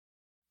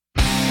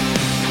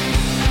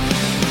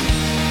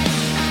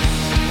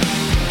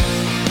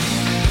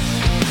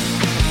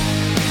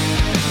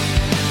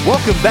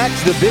Welcome back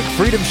to the Big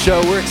Freedom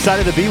Show. We're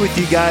excited to be with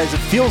you guys. It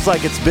feels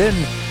like it's been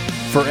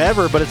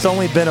forever, but it's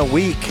only been a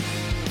week.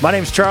 My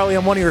name's Charlie.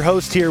 I'm one of your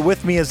hosts here.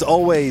 With me, as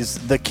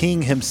always, the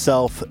king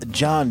himself,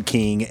 John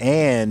King,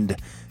 and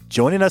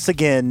joining us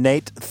again,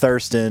 Nate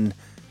Thurston.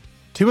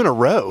 2 in a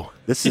row.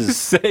 This You is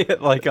say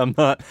it like I'm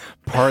not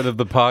part of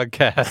the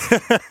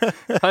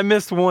podcast. I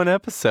missed one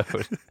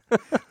episode.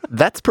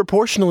 That's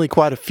proportionally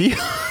quite a few.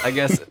 I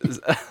guess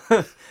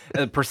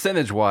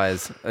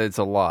percentage-wise, it's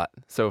a lot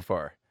so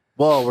far.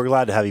 well. We're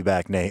glad to have you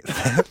back, Nate.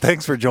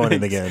 Thanks for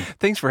joining again.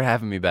 Thanks for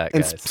having me back,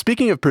 And guys.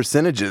 speaking of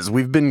percentages,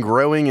 we've been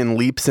growing in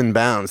leaps and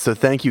bounds, so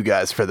thank you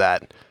guys for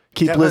that.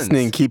 Keep That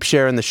listening, means- keep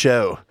sharing the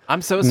show.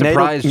 I'm so Nate-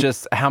 surprised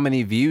just how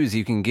many views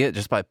you can get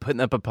just by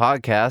putting up a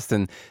podcast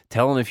and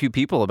telling a few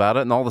people about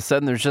it, and all of a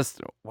sudden there's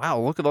just, wow,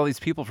 look at all these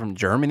people from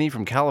Germany,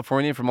 from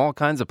California, from all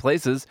kinds of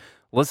places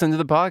listening to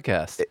the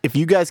podcast. If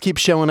you guys keep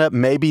showing up,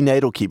 maybe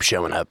Nate will keep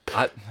showing up.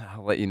 I'll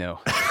let you know.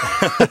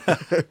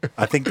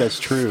 I think that's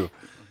true.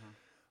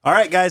 All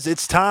right, guys,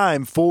 it's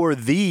time for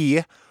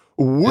the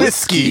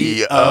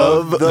Whiskey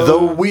of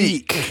the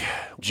Week.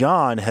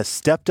 John has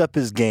stepped up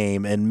his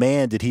game, and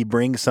man, did he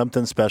bring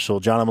something special.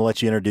 John, I'm going to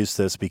let you introduce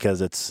this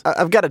because it's...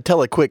 I've got to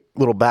tell a quick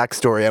little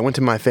backstory. I went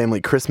to my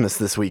family Christmas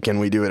this weekend.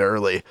 We do it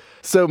early.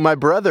 So my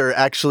brother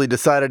actually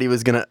decided he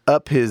was going to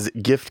up his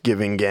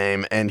gift-giving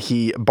game, and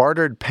he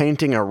bartered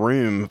painting a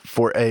room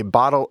for a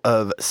bottle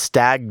of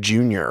Stag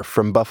Junior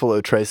from Buffalo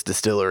Trace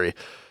Distillery.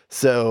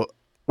 So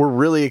we're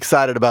really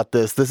excited about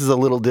this. This is a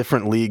little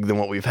different league than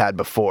what we've had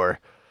before.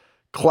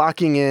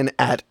 Clocking in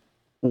at,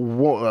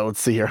 well,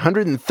 let's see here,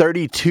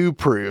 132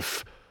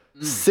 proof,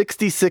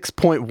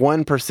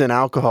 66.1%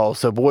 alcohol.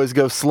 So boys,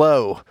 go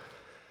slow.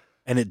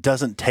 And it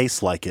doesn't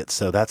taste like it,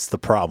 so that's the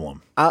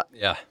problem.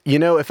 Yeah. You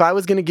know, if I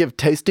was going to give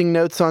tasting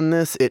notes on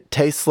this, it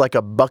tastes like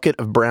a bucket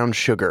of brown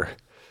sugar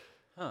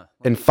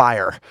and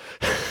fire.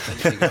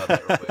 Think about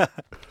that real quick.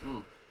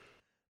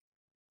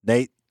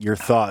 Nate, your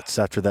thoughts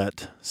after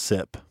that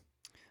sip?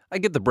 I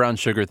get the brown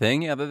sugar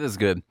thing. Yeah, that is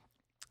good.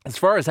 As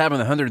far as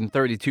having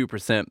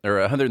 132% or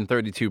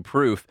 132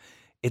 proof,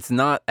 it's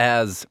not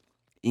as,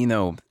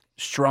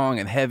 strong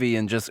and heavy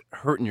and just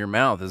hurting your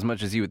mouth as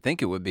much as you would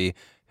think it would be.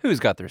 Who's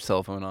got their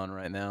cell phone on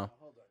right now?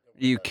 Are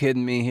you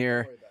kidding me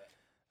here?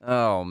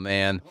 Oh,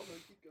 man.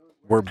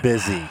 We're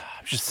busy. I'm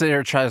just sitting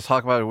here trying to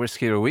talk about a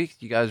whiskey of the week.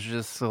 You guys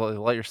just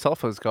let your cell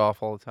phones go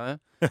off all the time.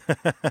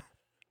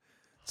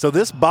 So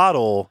this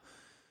bottle,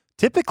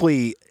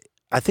 typically,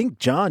 I think,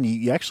 John,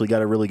 you actually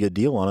got a really good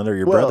deal on it, or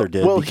your brother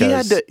did,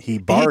 because he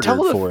bartered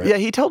for it. Yeah,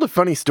 he told a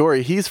funny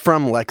story. He's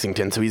from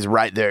Lexington, so he's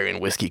right there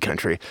in whiskey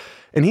country.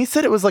 And he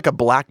said it was like a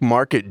black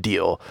market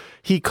deal.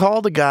 He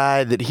called a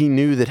guy that he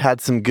knew that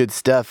had some good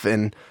stuff,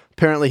 and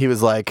apparently he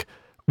was like,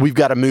 we've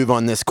got to move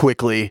on this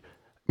quickly.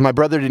 My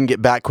brother didn't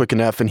get back quick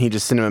enough, and he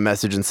just sent him a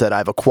message and said,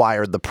 I've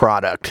acquired the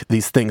product.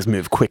 These things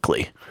move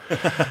quickly.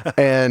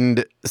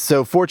 And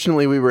so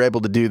fortunately, we were able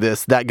to do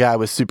this. That guy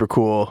was super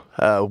cool.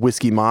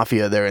 Whiskey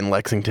Mafia there in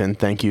Lexington.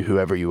 Thank you,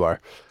 whoever you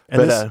are.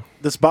 And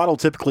this bottle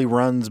typically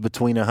runs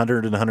between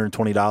 $100 and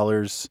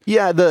 $120.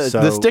 Yeah,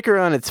 the sticker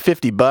on it's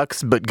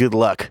 $50, but good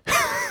luck.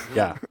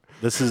 Yeah,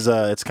 this is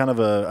it's kind of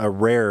a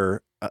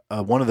rare,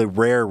 one of the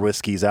rare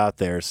whiskeys out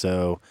there.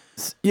 So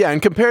yeah,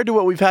 and compared to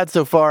what we've had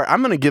so far,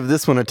 I'm going to give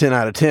this one a 10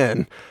 out of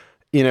 10.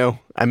 You know,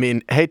 I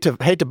mean, hate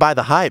to buy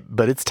the hype,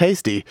 but it's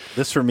tasty.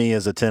 this for me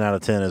is a 10 out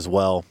of 10 as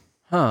well.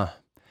 Huh.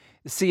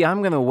 See,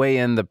 I'm going to weigh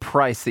in the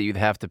price that you'd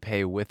have to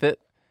pay with it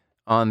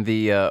on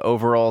the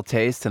overall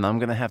taste, and I'm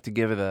going to have to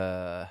give it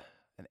an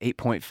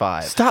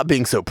 8.5. Stop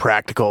being so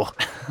practical.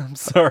 I'm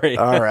sorry.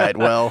 All right,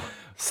 well,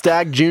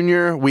 Stag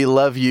Junior, we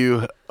love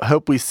you.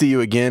 Hope we see you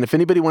again. If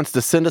anybody wants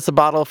to send us a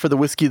bottle for the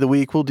Whiskey of the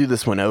Week, we'll do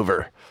this one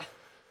over.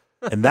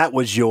 And that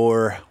was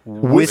your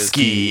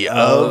Whiskey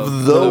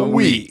of the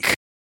Week.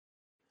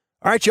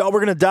 All right, y'all, we're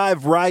going to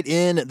dive right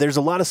in. There's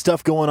a lot of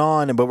stuff going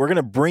on, but we're going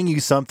to bring you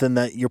something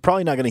that you're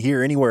probably not going to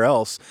hear anywhere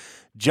else.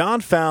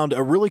 John found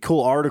a really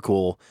cool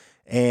article,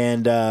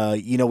 and,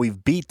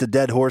 we've beat the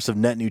dead horse of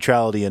net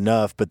neutrality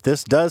enough, but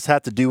this does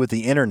have to do with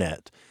the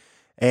internet.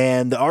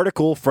 And the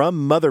article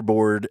from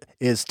Motherboard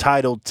is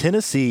titled,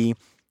 Tennessee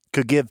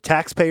Could Give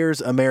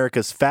Taxpayers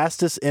America's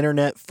Fastest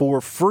Internet for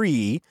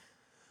Free,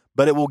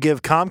 but it will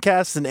give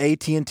Comcast and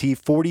AT&T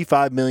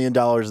 $45 million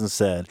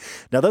instead.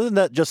 Now, doesn't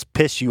that just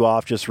piss you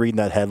off just reading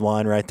that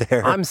headline right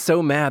there? I'm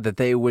so mad that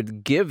they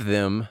would give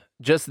them,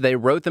 they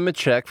wrote them a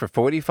check for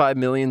 $45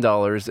 million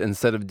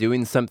instead of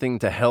doing something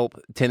to help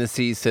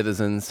Tennessee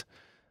citizens.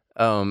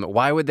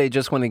 Why would they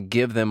just want to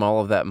give them all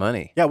of that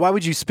money? Yeah, why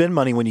would you spend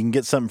money when you can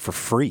get something for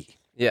free?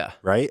 Yeah.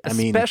 Right?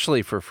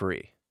 Especially for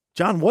free.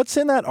 John, what's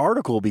in that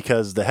article?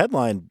 Because the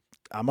headline,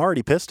 I'm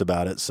already pissed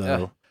about it,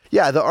 so...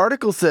 Yeah, the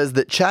article says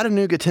that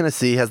Chattanooga,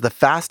 Tennessee has the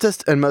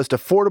fastest and most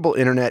affordable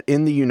internet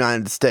in the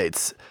United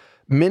States.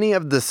 Many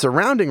of the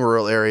surrounding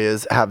rural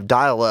areas have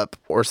dial-up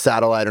or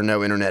satellite or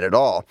no internet at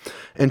all.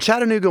 And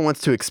Chattanooga wants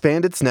to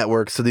expand its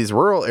network so these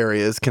rural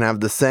areas can have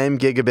the same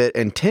gigabit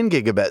and 10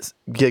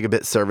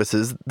 gigabit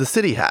services the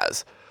city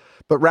has.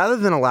 But rather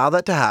than allow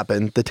that to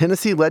happen, the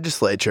Tennessee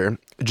legislature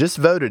just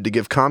voted to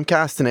give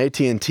Comcast and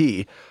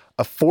AT&T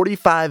a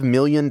 $45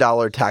 million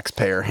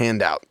taxpayer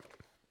handout.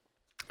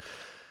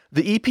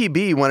 The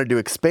EPB wanted to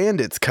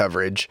expand its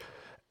coverage,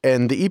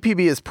 and the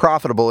EPB is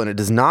profitable and it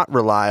does not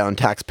rely on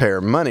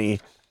taxpayer money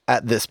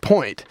at this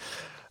point.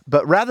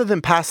 But rather than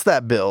pass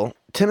that bill,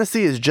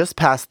 Tennessee has just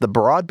passed the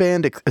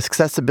Broadband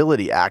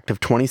Accessibility Act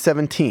of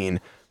 2017,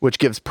 which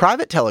gives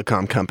private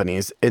telecom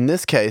companies, in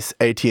this case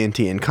AT&T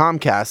and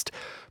Comcast,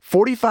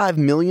 $45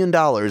 million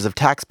of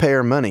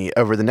taxpayer money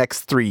over the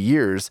next 3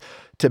 years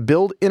to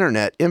build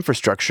internet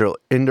infrastructure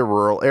into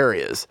rural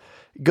areas.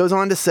 It goes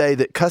on to say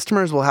that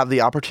customers will have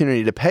the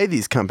opportunity to pay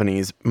these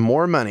companies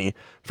more money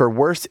for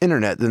worse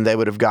internet than they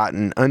would have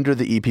gotten under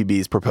the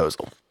EPB's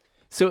proposal.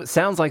 So it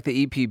sounds like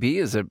the EPB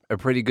is a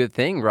pretty good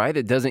thing, right?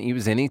 It doesn't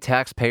use any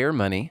taxpayer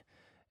money,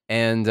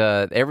 and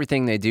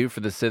everything they do for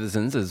the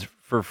citizens is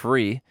for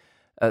free.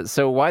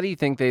 So why do you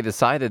think they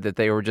decided that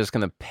they were just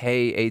going to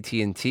pay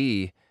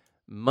AT&T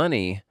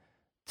money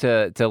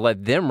to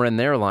let them run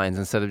their lines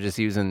instead of just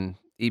using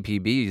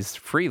EPB's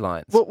free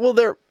lines? Well,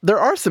 there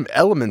are some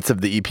elements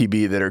of the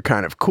EPB that are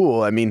kind of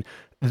cool. I mean,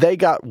 they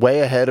got way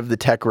ahead of the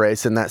tech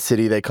race in that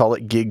city. They call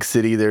it Gig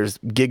City. There's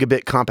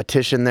gigabit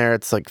competition there.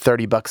 It's like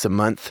 $30 a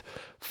month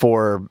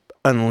for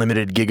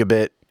unlimited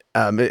gigabit.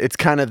 It's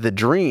kind of the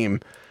dream.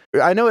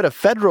 I know at a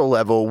federal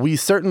level, we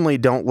certainly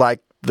don't like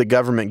the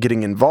government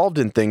getting involved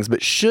in things,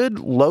 but should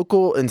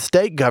local and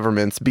state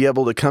governments be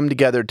able to come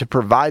together to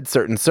provide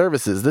certain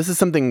services? This is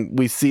something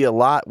we see a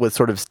lot with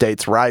sort of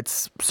states'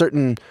 rights.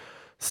 Certain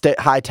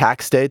high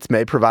tax states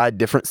may provide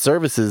different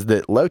services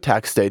that low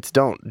tax states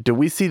don't. Do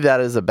we see that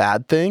as a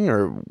bad thing,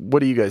 or what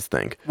do you guys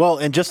think? Well,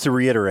 and just to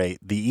reiterate,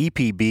 the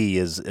EPB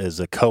is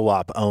a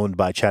co-op owned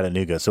by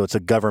Chattanooga, so it's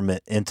a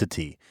government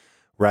entity,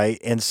 right?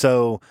 And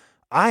so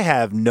I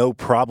have no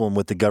problem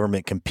with the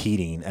government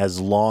competing as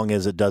long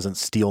as it doesn't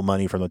steal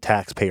money from the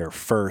taxpayer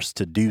first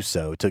to do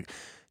so.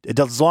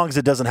 As long as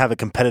it doesn't have a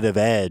competitive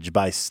edge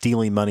by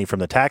stealing money from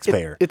the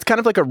taxpayer. It's kind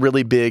of like a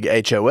really big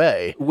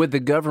HOA. Would the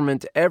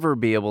government ever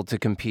be able to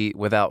compete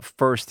without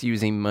first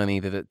using money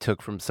that it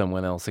took from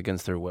someone else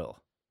against their will?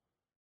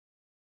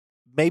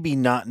 Maybe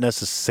not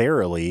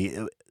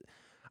necessarily.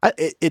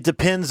 It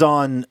depends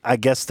on, I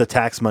guess, the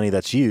tax money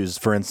that's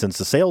used. For instance,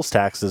 the sales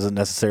tax isn't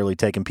necessarily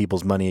taking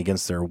people's money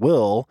against their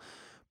will,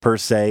 per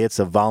se. It's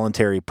a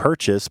voluntary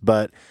purchase,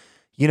 but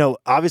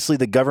obviously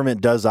the government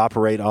does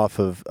operate off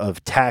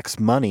of tax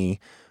money,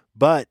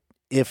 but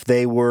if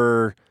they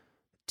were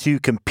to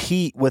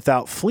compete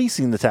without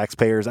fleecing the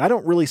taxpayers, I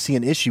don't really see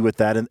an issue with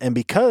that. And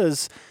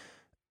because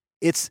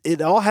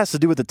it all has to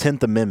do with the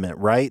 10th Amendment,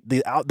 right?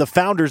 The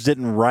founders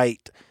didn't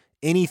write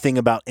anything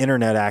about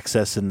internet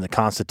access in the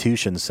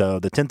Constitution, so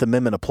the 10th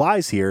Amendment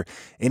applies here.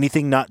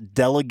 Anything not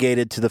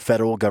delegated to the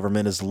federal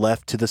government is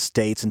left to the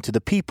states and to the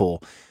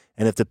people.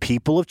 And if the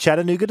people of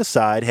Chattanooga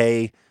decide,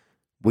 hey,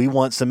 we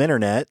want some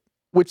internet,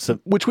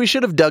 which we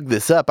should have dug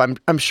this up.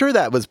 I'm sure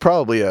that was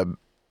probably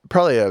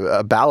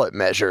a ballot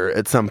measure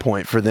at some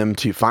point for them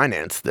to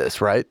finance this,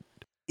 right?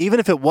 Even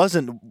if it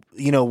wasn't,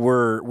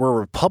 we're a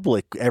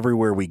republic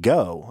everywhere we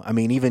go. I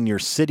mean, even your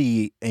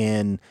city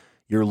and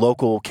your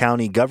local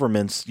county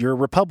governments, you're a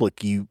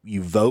republic. You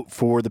vote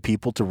for the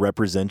people to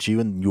represent you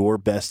in your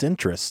best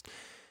interest.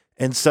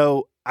 And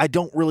so I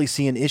don't really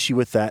see an issue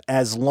with that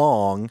as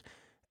long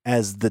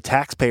as the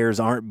taxpayers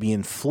aren't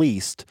being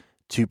fleeced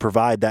to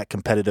provide that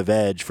competitive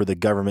edge for the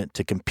government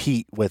to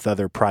compete with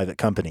other private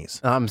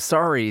companies. I'm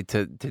sorry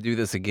to do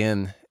this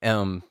again.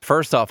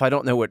 First off, I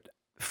don't know what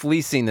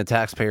fleecing the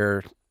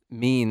taxpayer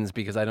means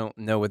because I don't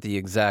know what the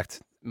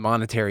exact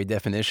monetary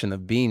definition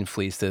of being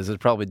fleeced is. It's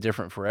probably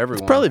different for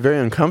everyone. It's probably very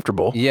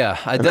uncomfortable. Yeah,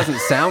 it doesn't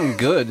sound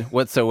good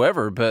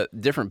whatsoever,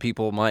 but different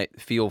people might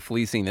feel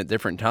fleecing at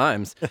different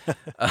times.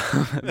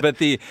 But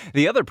the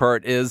other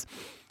part is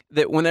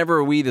that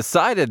whenever we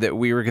decided that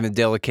we were going to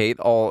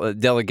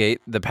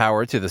delegate the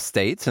power to the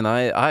states, and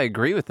I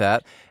agree with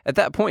that, at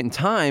that point in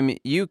time,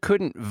 you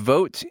couldn't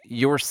vote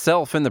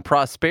yourself into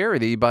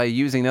prosperity by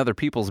using other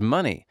people's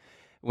money.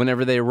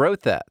 Whenever they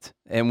wrote that,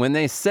 and when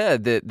they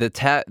said that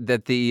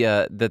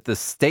the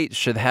state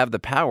should have the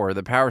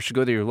power should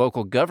go to your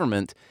local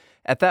government.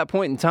 At that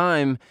point in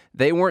time,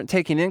 they weren't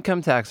taking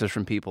income taxes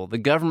from people. The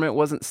government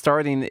wasn't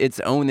starting its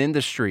own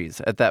industries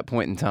at that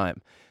point in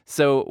time.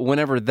 So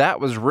whenever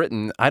that was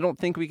written, I don't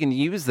think we can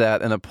use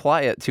that and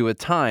apply it to a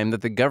time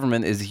that the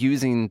government is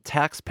using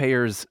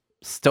taxpayers'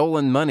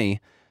 stolen money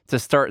to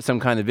start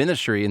some kind of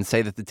industry and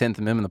say that the 10th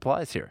Amendment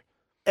applies here.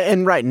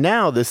 And right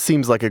now, this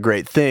seems like a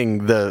great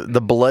thing.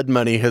 The blood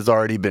money has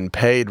already been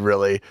paid,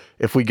 really,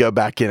 if we go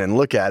back in and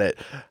look at it.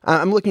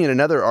 I'm looking at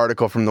another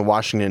article from the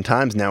Washington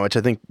Times now, which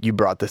I think you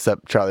brought this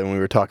up, Charlie, when we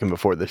were talking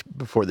before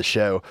the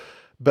show.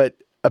 But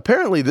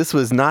apparently this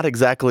was not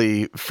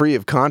exactly free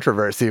of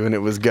controversy when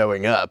it was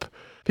going up.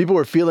 People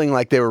were feeling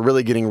like they were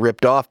really getting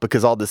ripped off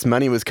because all this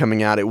money was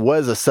coming out. It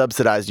was a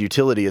subsidized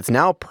utility. It's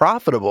now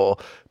profitable,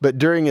 but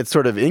during its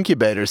sort of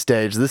incubator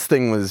stage, this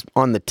thing was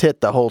on the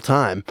tit the whole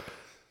time.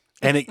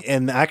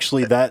 And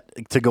actually,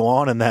 that to go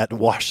on in that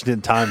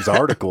Washington Times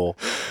article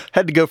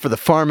Had to go for the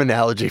farm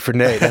analogy for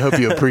Nate. I hope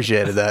you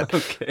appreciated that.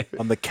 Okay.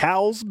 on the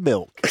cow's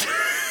milk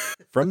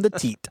from the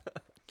teat.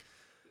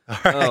 All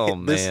right, Oh,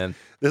 man.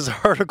 This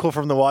article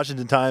from the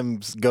Washington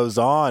Times goes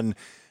on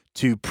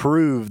to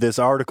prove this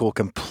article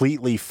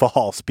completely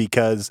false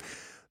because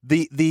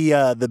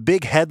the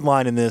big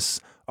headline in this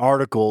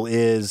article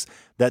is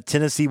that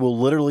Tennessee will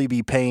literally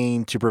be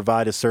paying to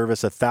provide a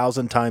service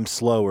 1,000 times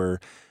slower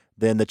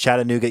than the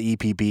Chattanooga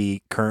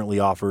EPB currently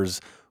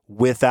offers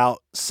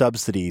without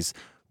subsidies,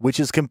 which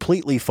is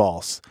completely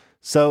false.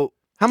 So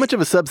How much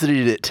of a subsidy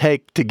did it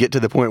take to get to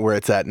the point where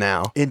it's at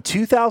now? in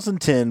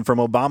 2010, from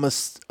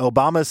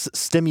Obama's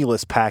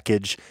stimulus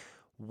package,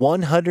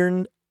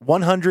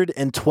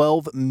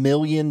 $112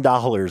 million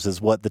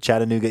is what the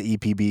Chattanooga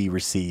EPB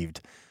received.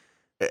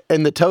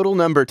 And the total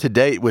number to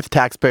date with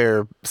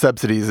taxpayer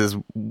subsidies is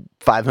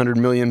 $500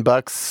 million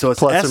bucks. So it's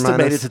plus or estimated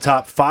minus. to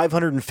top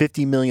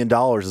 $550 million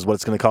is what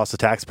it's going to cost the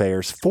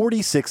taxpayers.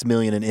 $46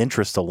 million in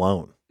interest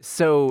alone.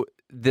 So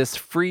this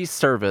free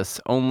service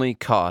only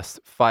costs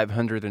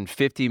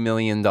 $550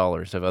 million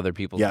of other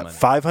people's Yeah, money.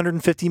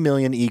 $550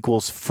 million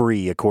equals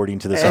free, according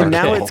to this And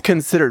article. now it's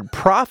considered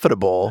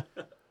profitable,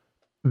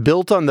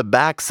 built on the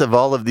backs of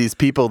all of these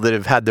people that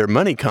have had their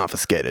money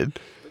confiscated.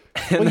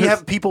 Well, you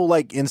have people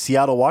like in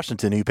Seattle,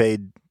 Washington, who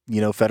paid,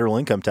 federal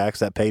income tax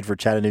that paid for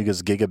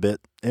Chattanooga's gigabit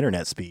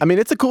internet speed. I mean,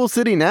 it's a cool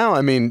city now.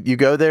 I mean, you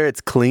go there,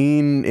 it's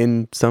clean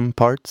in some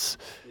parts.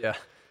 Yeah.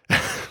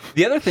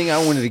 The other thing I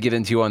wanted to get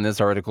into on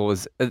this article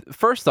is,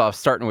 first off,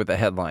 starting with the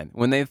headline.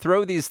 When they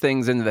throw these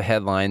things into the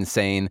headline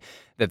saying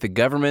that the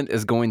government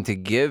is going to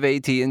give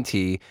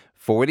AT&T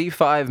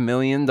 $45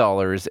 million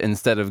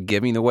instead of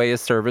giving away a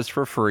service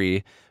for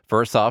free,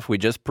 first off, we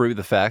just proved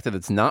the fact that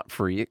it's not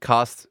free. It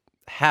costs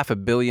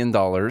 $500 million.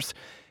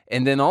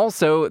 And then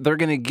also, they're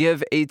going to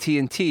give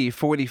AT&T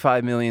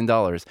 $45 million.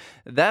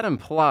 That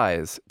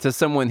implies to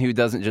someone who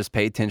doesn't just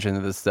pay attention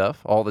to this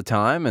stuff all the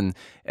time and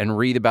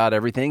read about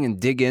everything and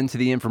dig into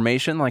the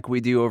information like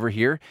we do over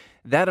here,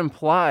 that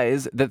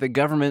implies that the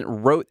government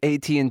wrote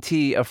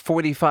AT&T a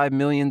 $45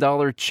 million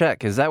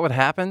check. Is that what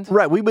happened?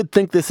 Right. We would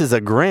think this is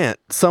a grant,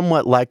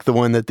 somewhat like the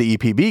one that the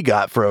EPB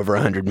got for over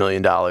 $100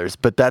 million,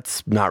 but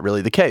that's not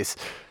really the case.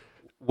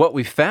 What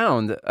we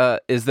found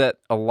is that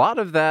a lot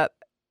of that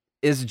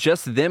is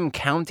just them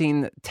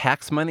counting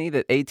tax money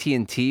that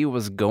AT&T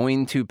was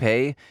going to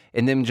pay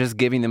and them just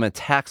giving them a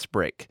tax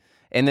break.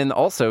 And then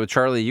also,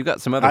 Charlie, you got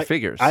some other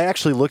figures. I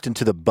actually looked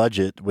into the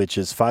budget, which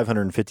is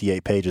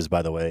 558 pages,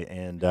 by the way.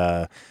 And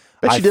Bet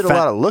you did a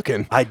lot of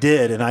looking. I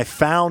did. And I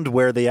found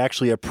where they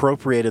actually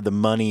appropriated the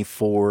money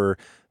for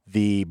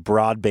the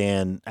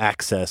broadband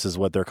access is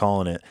what they're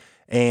calling it.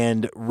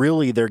 And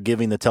really, they're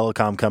giving the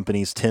telecom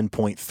companies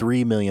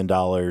 $10.3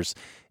 million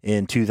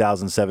in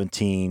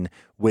 2017,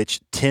 which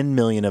 $10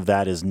 million of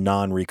that is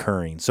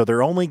non-recurring. So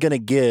they're only going to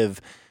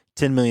give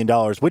 $10 million,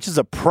 which is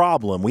a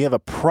problem. We have a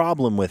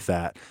problem with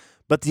that.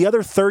 But the other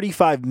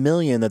 $35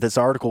 million that this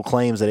article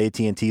claims that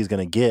AT&T is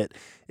going to get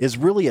is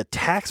really a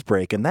tax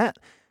break, and that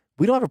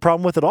we don't have a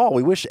problem with at all.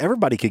 We wish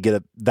everybody could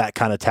get that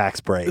kind of tax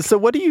break. So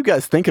what do you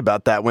guys think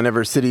about that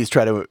whenever cities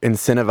try to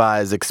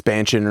incentivize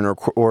expansion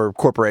or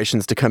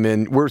corporations to come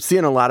in? We're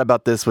seeing a lot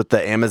about this with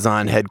the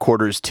Amazon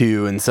headquarters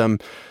too, and some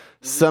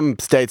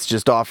states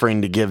just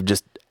offering to give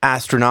just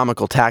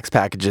astronomical tax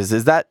packages.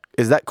 Is that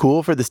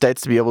cool for the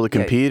states to be able to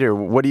compete, or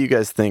what do you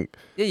guys think?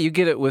 Yeah, you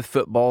get it with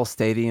football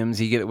stadiums.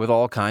 You get it with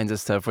all kinds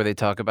of stuff where they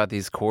talk about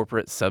these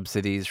corporate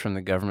subsidies from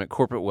the government.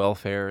 Corporate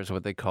welfare is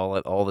what they call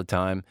it all the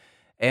time.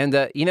 And,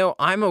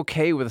 I'm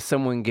okay with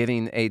someone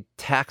getting a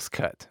tax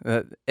cut.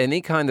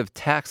 Any kind of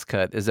tax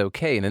cut is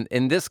okay. And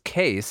in this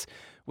case,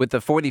 with the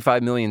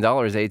 $45 million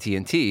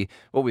AT&T,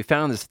 what we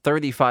found is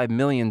 $35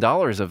 million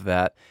of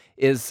that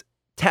is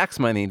tax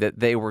money that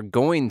they were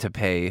going to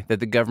pay that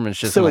the government's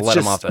just going to let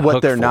them off the hook for. So it's just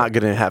what they're not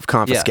going to have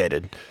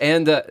confiscated. Yeah.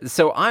 And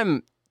so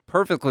I'm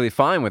perfectly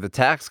fine with a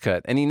tax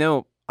cut. And,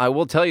 I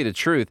will tell you the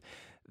truth.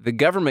 The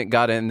government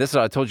got in. This is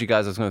what I told you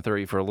guys I was going to throw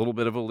you for a little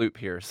bit of a loop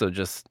here. So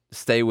just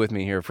stay with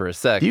me here for a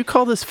sec. Do you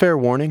call this fair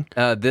warning?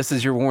 This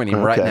is your warning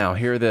right now.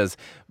 Here it is.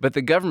 But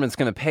the government's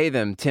going to pay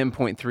them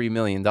 $10.3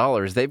 million.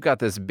 They've got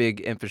this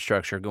big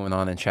infrastructure going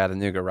on in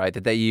Chattanooga, right?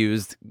 That they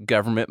used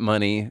government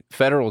money,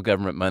 federal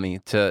government money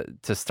to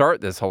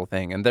start this whole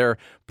thing. And they're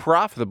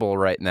profitable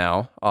right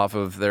now off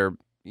of their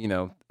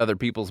other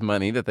people's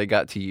money that they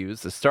got to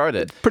use to start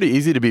it. Pretty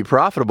easy to be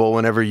profitable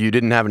whenever you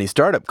didn't have any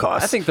startup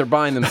costs. I think they're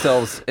buying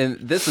themselves, and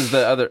this is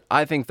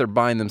I think they're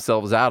buying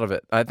themselves out of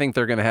it. I think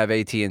they're going to have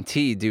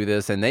AT&T do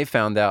this, and they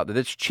found out that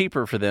it's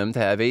cheaper for them to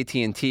have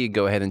AT&T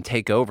go ahead and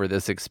take over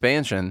this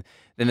expansion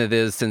than it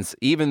is, since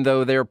even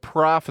though they're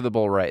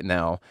profitable right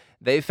now,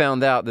 they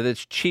found out that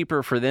it's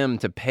cheaper for them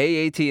to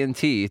pay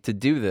AT&T to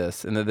do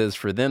this than it is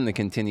for them to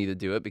continue to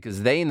do it,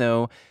 because they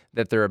know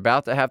that they're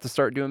about to have to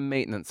start doing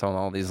maintenance on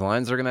all these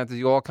lines. They're going to have to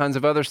do all kinds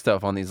of other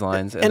stuff on these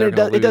lines. And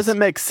it doesn't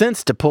make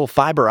sense to pull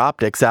fiber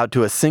optics out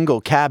to a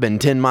single cabin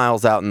 10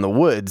 miles out in the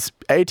woods.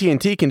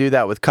 AT&T can do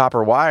that with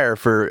copper wire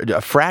for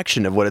a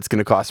fraction of what it's going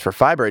to cost for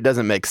fiber. It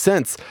doesn't make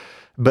sense.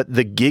 But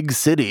the gig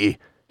city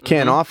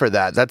can't offer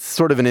that. That's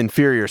sort of an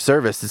inferior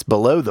service. It's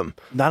below them.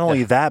 Not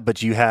only that,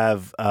 but you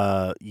have,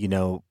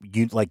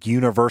 like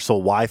universal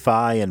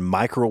Wi-Fi and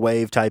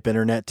microwave type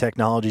internet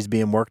technologies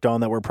being worked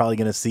on that we're probably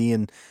going to see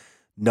in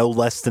no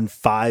less than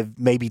 5,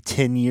 maybe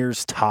 10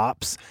 years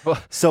tops.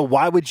 So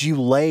why would you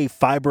lay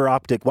fiber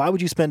optic? Why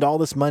would you spend all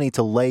this money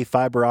to lay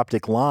fiber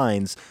optic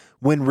lines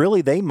when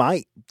really they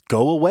might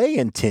go away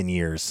in 10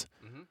 years?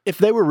 If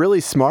they were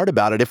really smart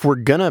about it, if we're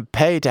going to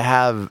pay to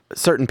have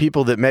certain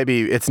people that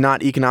maybe it's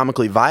not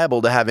economically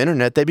viable to have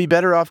internet, they'd be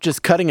better off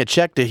just cutting a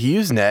check to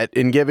HughesNet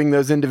and giving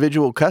those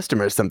individual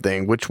customers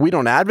something, which we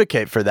don't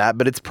advocate for that,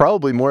 but it's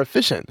probably more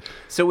efficient.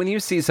 So when you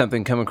see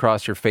something come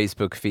across your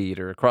Facebook feed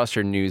or across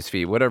your news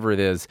feed, whatever it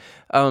is,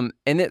 and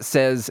it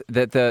says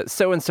that the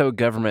so-and-so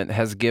government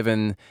has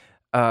given,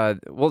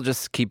 we'll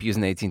just keep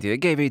using AT&T. They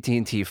gave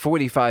AT&T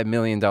 $45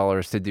 million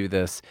to do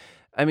this.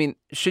 I mean,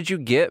 should you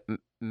get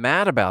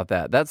mad about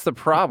that? That's the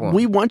problem.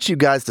 We want you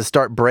guys to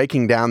start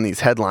breaking down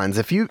these headlines.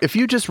 If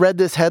you just read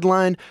this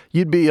headline,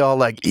 you'd be all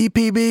like,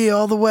 EPB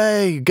all the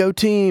way, go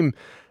team.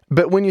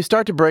 But when you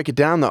start to break it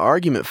down, the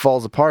argument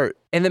falls apart.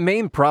 And the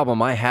main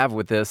problem I have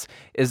with this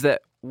is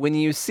that when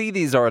you see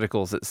these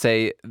articles that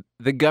say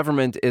the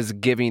government is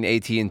giving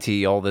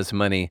AT&T all this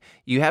money,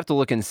 you have to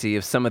look and see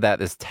if some of that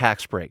is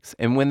tax breaks.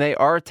 And when they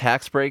are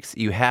tax breaks,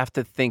 you have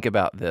to think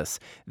about this.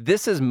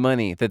 This is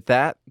money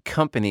that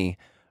company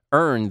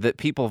earned, that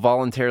people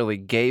voluntarily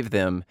gave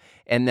them,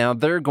 and now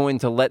they're going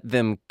to let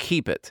them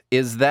keep it.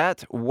 Is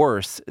that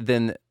worse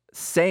than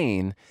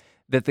saying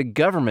that the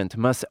government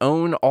must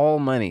own all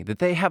money, that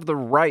they have the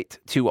right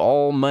to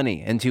all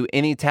money and to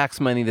any tax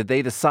money that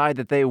they decide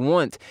that they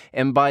want?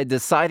 And by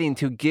deciding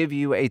to give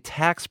you a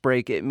tax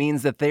break, it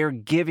means that they're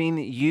giving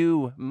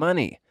you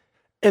money.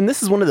 And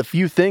this is one of the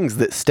few things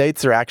that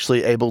states are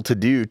actually able to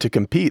do to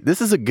compete.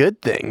 This is a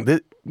good thing.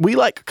 That we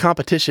like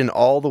competition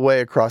all the way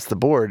across the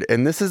board,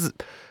 and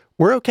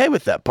we're okay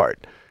with that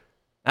part.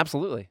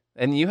 Absolutely.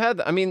 And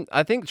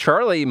I think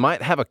Charlie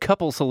might have a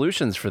couple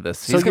solutions for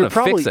this. He's going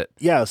to fix it.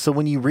 Yeah. So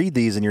when you read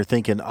these and you're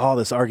thinking, oh,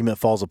 this argument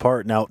falls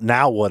apart.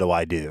 Now what do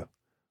I do?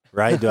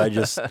 Right? Do I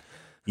just,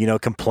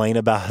 complain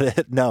about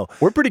it? No.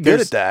 We're pretty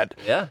good at that.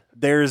 Yeah.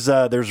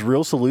 There's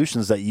real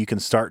solutions that you can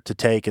start to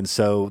take. And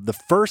so the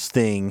first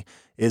thing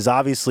is,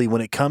 obviously,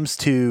 when it comes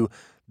to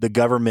the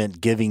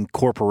government giving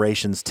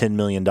corporations $10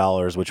 million,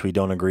 which we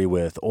don't agree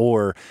with,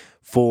 or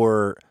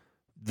for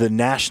the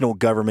national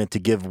government to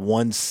give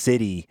one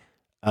city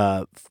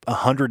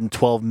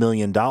 $112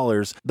 million,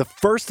 the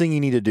first thing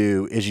you need to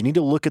do is you need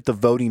to look at the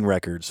voting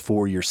records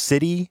for your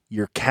city,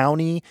 your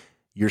county,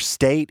 your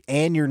state,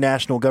 and your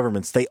national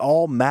governments. They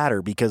all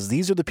matter because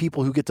these are the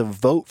people who get to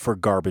vote for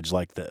garbage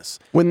like this.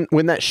 When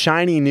that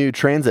shiny new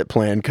transit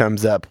plan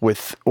comes up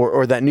with,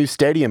 or that new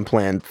stadium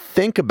plan,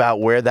 think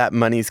about where that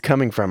money's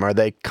coming from. Are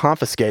they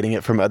confiscating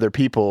it from other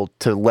people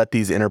to let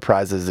these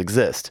enterprises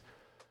exist?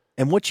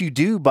 And what you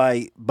do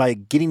by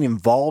getting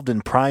involved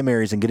in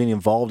primaries and getting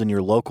involved in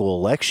your local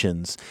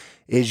elections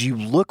is you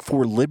look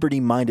for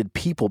liberty-minded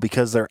people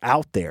because they're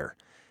out there.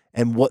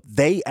 And what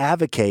they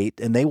advocate,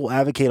 and they will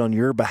advocate on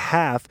your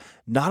behalf,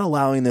 not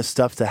allowing this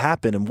stuff to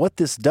happen. And what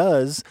this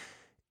does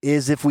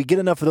is, if we get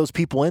enough of those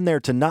people in there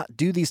to not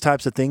do these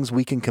types of things,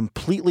 we can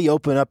completely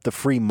open up the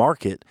free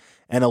market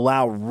and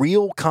allow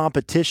real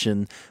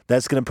competition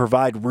that's going to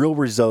provide real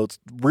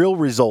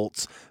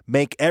results,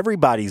 make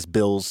everybody's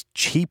bills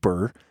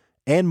cheaper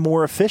and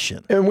more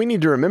efficient. And we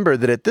need to remember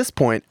that at this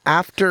point,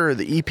 after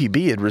the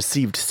EPB had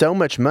received so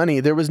much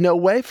money, there was no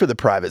way for the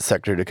private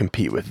sector to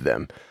compete with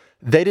them.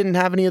 They didn't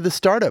have any of the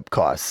startup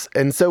costs.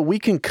 And so we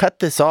can cut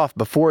this off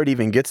before it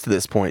even gets to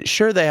this point.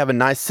 Sure, they have a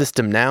nice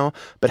system now,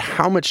 but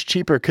how much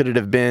cheaper could it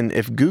have been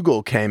if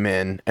Google came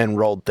in and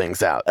rolled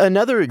things out?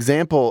 Another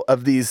example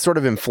of these sort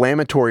of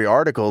inflammatory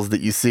articles that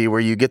you see where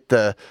you get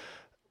the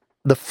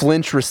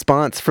flinch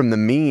response from the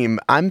meme.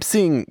 I'm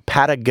seeing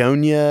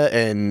Patagonia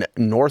and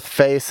North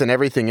Face and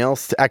everything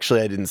else. Actually,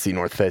 I didn't see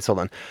North Face. Hold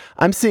on.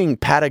 I'm seeing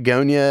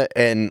Patagonia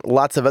and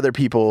lots of other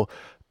people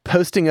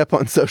posting up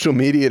on social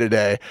media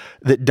today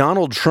that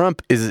Donald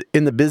Trump is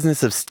in the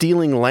business of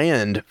stealing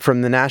land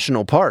from the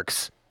national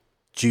parks.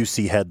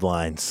 Juicy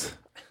headlines.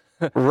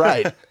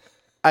 Right.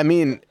 I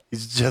mean,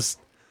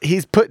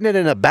 he's putting it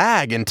in a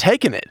bag and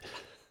taking it.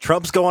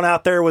 Trump's going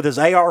out there with his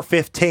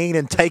AR-15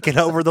 and taking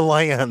over the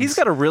land. He's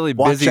got a really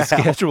busy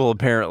schedule,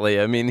 apparently.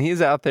 I mean,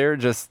 he's out there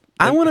just...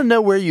 I want to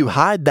know where you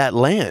hide that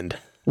land.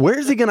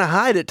 Where's he going to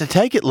hide it to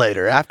take it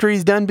later after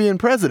he's done being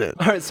president?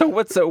 All right, so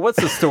what's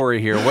the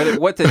story here?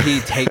 What did he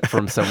take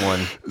from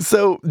someone?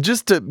 So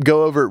just to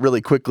go over it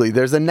really quickly,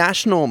 there's a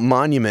national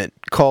monument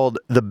called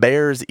the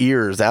Bears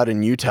Ears out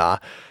in Utah.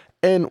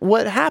 And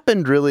what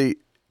happened really,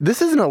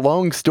 this isn't a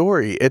long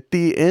story. At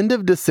the end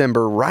of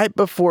December, right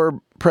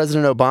before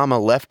President Obama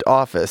left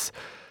office,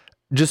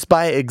 just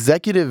by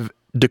executive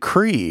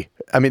decree,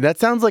 I mean, that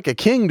sounds like a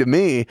king to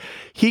me,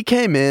 he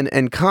came in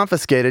and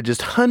confiscated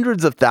just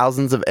hundreds of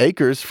thousands of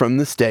acres from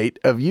the state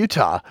of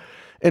Utah.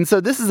 And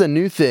so this is a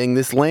new thing.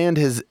 This land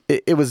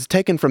it was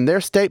taken from their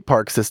state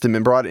park system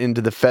and brought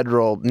into the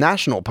federal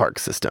national park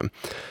system.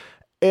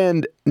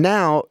 And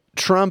now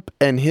Trump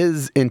and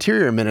his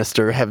interior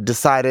minister have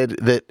decided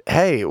that,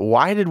 hey,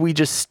 why did we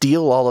just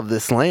steal all of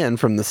this land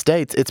from the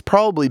states? It's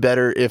probably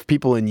better if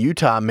people in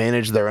Utah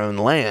manage their own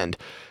land.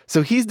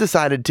 So he's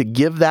decided to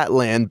give that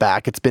land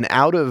back. It's been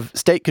out of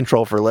state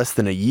control for less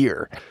than a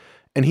year.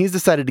 And he's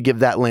decided to give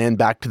that land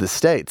back to the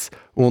states.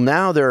 Well,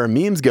 now there are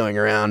memes going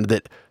around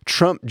that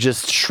Trump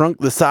just shrunk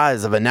the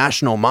size of a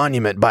national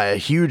monument by a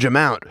huge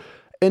amount.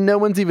 And no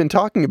one's even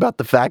talking about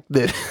the fact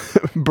that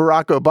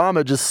Barack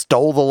Obama just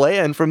stole the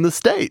land from the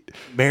state.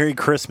 Merry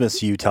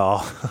Christmas,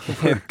 Utah.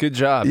 Good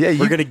job. Yeah,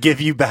 We're going to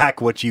give you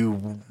back what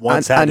you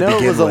once had to I know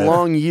begin it was with. a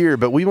long year,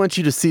 but we want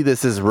you to see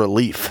this as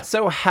relief.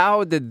 So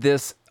how did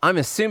this? I'm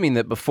assuming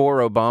that before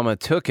Obama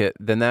took it,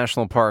 the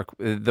national park,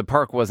 the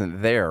park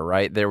wasn't there,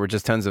 right? There were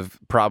just tons of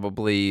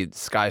probably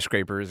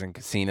skyscrapers and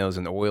casinos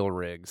and oil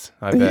rigs.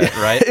 I bet,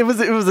 right? It was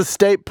a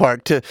state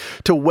park to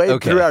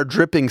wade through our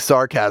dripping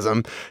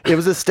sarcasm. It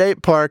was a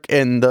state park,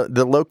 and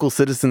the local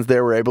citizens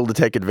there were able to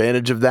take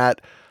advantage of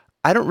that.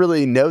 I don't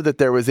really know that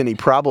there was any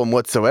problem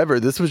whatsoever.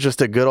 This was just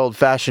a good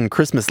old-fashioned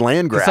Christmas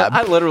land grab. So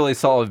I literally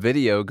saw a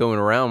video going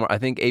around. I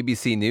think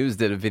ABC News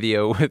did a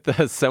video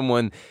with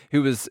someone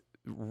who was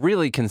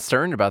really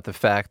concerned about the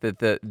fact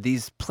that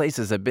these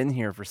places have been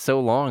here for so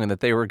long and that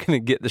they were going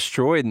to get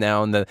destroyed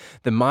now, and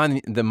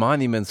the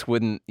monuments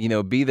wouldn't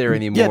be there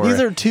anymore. Yeah,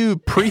 these are two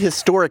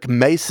prehistoric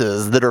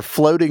mesas that are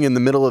floating in the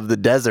middle of the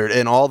desert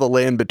and all the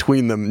land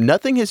between them.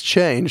 Nothing has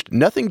changed.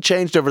 Nothing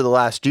changed over the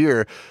last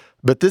year.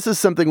 But this is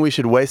something we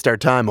should waste our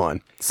time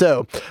on.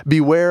 So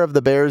beware of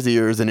the Bears'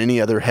 ears and any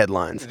other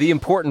headlines. The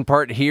important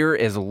part here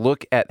is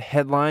look at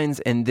headlines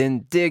and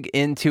then dig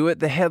into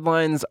it. The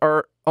headlines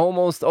are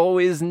almost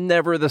always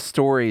never the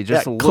story.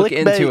 Just look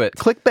into it.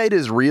 Clickbait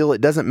is real.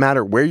 It doesn't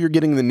matter where you're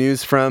getting the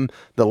news from.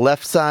 The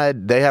left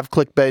side, they have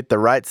clickbait. The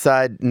right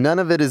side, none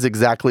of it is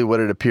exactly what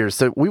it appears.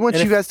 So we want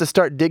you guys to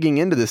start digging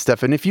into this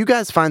stuff. And if you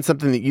guys find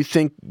something that you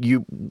think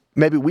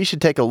maybe we should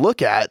take a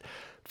look at,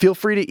 feel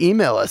free to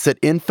email us at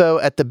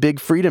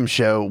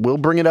info@thebigfreedom.show. We'll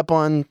bring it up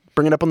on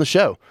the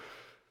show.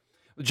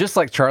 Just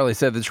like Charlie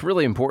said, it's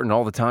really important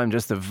all the time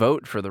just to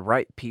vote for the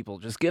right people.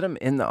 Just get them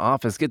in the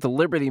office. Get the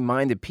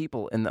liberty-minded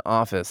people in the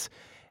office.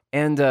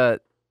 And, I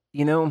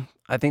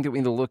think that we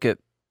need to look at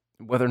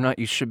whether or not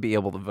you should be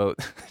able to vote,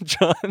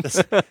 John.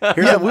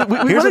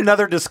 Here's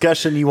another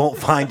discussion you won't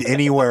find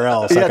anywhere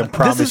else. I can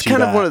promise you this is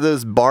kind that. of one of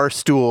those bar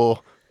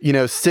stool,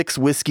 6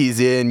 whiskeys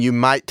in, you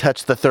might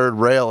touch the third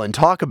rail and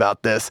talk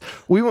about this.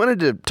 We wanted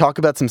to talk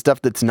about some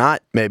stuff that's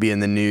not maybe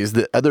in the news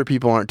that other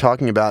people aren't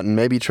talking about, and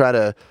maybe try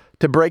to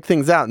break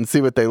things out and see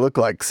what they look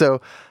like.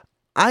 So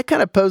I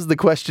kind of posed the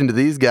question to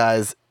these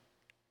guys,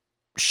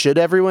 should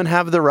everyone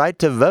have the right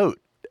to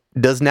vote?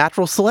 Does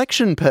natural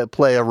selection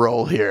play a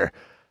role here?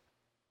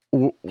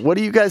 What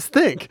do you guys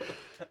think?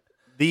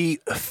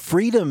 The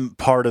freedom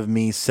part of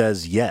me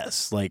says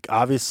yes. Like,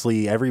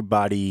 obviously,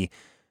 everybody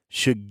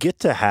should get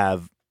to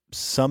have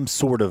some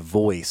sort of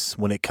voice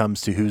when it comes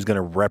to who's going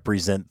to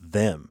represent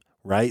them,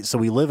 right? So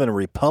we live in a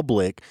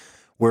republic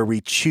where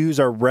we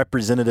choose our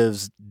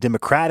representatives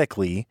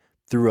democratically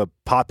through a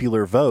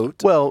popular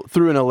vote. Well,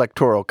 through an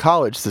electoral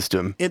college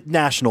system. At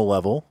national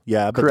level,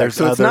 yeah. But Correct.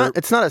 there's so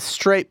it's not a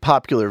straight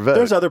popular vote.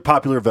 There's other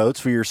popular votes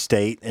for your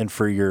state and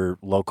for your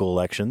local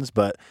elections.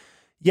 But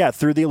yeah,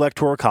 through the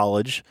electoral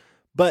college.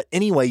 But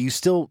anyway, you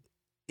still,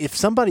 if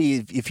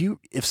somebody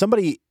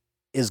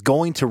is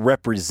going to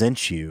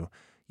represent you,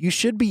 you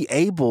should be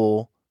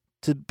able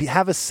to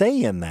have a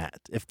say in that,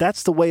 if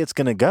that's the way it's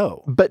going to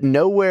go. But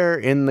nowhere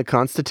in the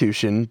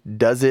Constitution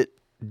does it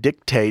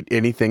dictate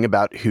anything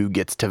about who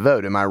gets to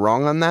vote. Am I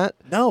wrong on that?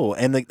 No,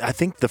 and I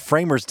think the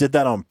framers did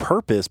that on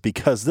purpose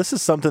because this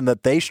is something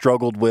that they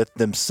struggled with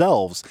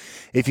themselves.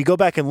 If you go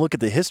back and look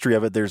at the history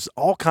of it, there's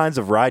all kinds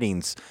of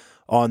writings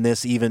on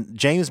this. Even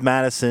James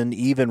Madison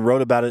even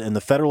wrote about it in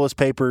the Federalist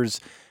Papers,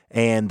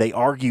 and they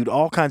argued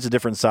all kinds of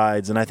different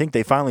sides. And I think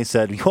they finally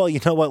said, well, you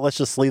know what? Let's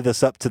just leave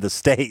this up to the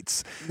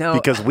states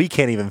because we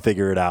can't even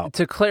figure it out.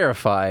 To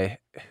clarify,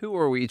 who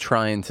are we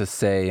trying to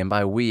say, and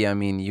by we, I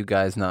mean you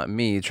guys, not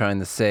me, trying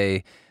to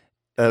say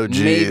Oh,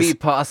 geez. maybe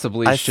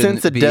possibly I shouldn't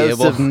sense a be dose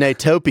able, of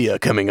Natopia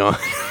coming on.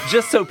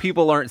 just so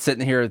people aren't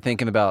sitting here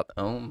thinking about,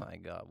 oh my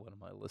God, what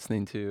am I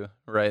listening to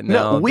right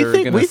now? No, we They're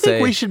think gonna we say,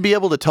 think we should be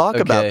able to talk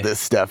about Okay. this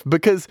stuff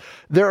because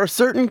there are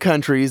certain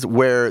countries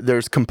where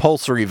there's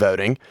compulsory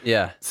voting.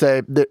 Yeah.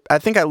 Say, I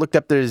think I looked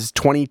up. There's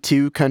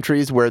 22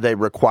 countries where they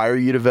require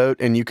you to vote,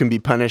 and you can be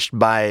punished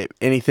by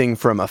anything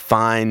from a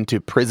fine to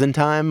prison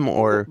time.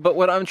 Or But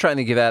what I'm trying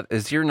to get at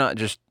is you're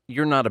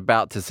not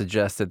about to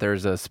suggest that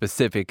there's a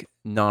specific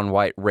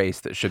non-white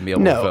race that should be able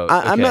to no, vote.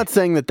 I'm Okay. not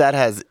saying that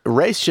has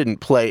race shouldn't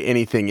play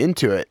anything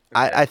into it.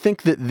 I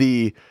think that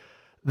the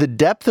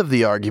depth of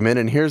the argument,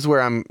 and here's where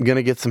I'm going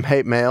to get some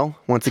hate mail.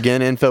 Once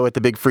again,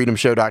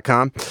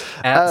 info@thebigfreedomshow.com.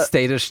 At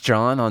Status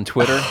John on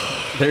Twitter.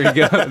 There you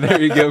go.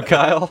 There you go,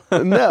 Kyle.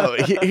 No,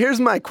 here's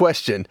my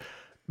question.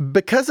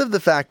 Because of the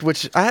fact,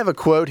 which I have a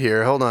quote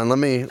here. Hold on, let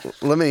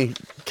me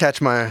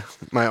catch my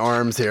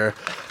arms here.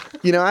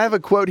 You know, I have a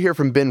quote here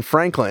from Ben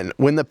Franklin.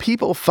 When the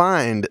people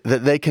find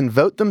that they can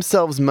vote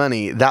themselves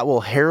money, that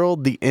will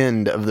herald the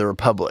end of the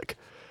republic.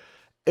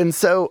 And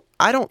so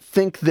I don't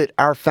think that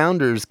our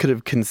founders could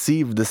have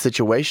conceived the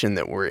situation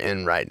that we're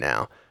in right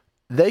now.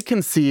 They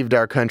conceived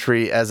our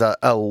country as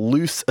a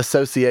loose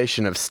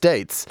association of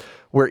states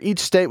where each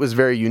state was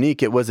very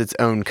unique. It was its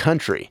own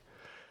country.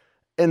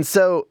 And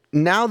so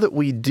now that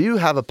we do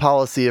have a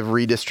policy of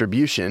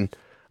redistribution,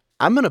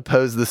 I'm going to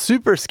pose the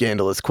super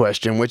scandalous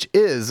question, which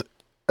is,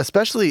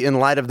 especially in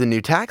light of the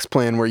new tax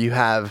plan where you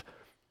have,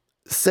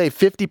 say,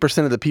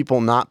 50% of the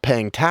people not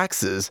paying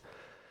taxes,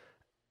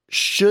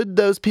 should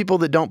those people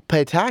that don't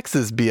pay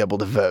taxes be able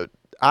to vote?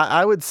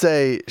 I would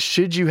say,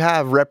 should you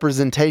have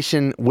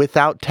representation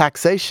without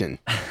taxation?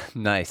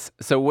 Nice.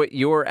 So what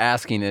you're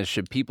asking is,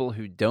 should people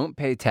who don't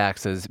pay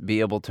taxes be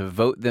able to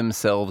vote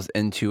themselves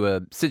into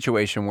a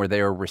situation where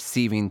they are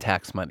receiving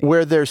tax money?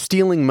 Where they're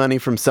stealing money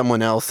from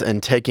someone else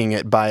and taking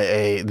it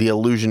by the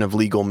illusion of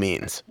legal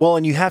means. Well,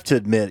 and you have to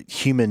admit,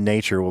 human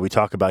nature, what we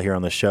talk about here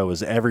on the show,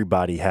 is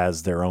everybody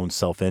has their own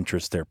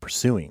self-interest they're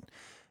pursuing.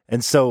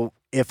 And so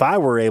if I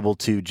were able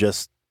to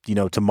just,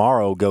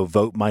 tomorrow go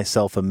vote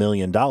myself $1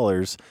 million,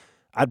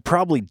 I'd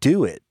probably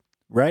do it,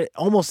 right?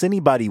 Almost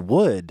anybody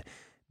would,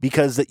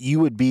 because that you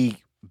would be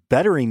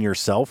bettering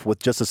yourself with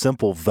just a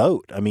simple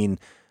vote. I mean,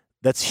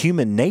 that's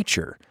human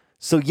nature.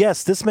 So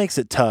yes, this makes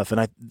it tough.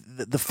 And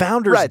the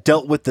founders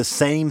dealt with the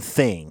same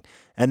thing.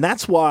 And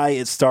that's why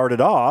it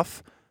started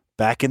off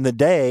back in the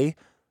day,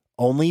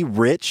 only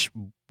rich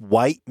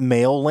white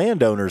male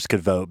landowners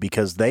could vote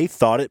because they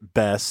thought it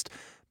best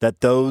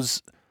that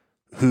those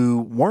who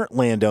weren't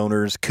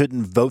landowners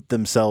couldn't vote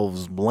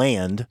themselves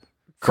land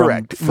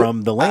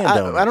from the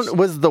landowners. I don't.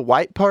 Was the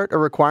white part a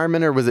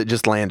requirement, or was it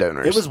just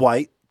landowners? It was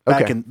white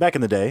back Okay.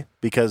 in the day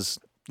because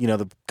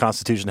the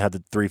Constitution had the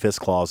 3/5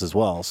 clause as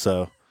well.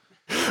 So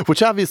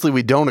Which obviously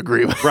we don't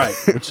agree with. right,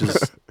 which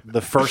is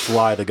the first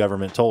lie the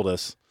government told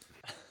us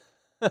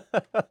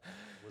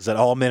was that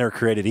all men are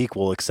created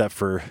equal except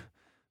for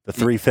the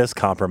 3/5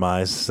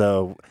 compromise.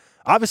 So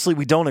obviously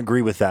we don't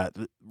agree with that.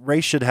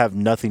 Race should have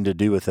nothing to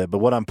do with it. But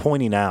what I'm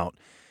pointing out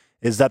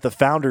is that the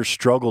founders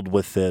struggled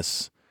with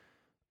this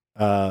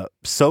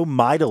so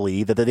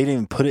mightily that they didn't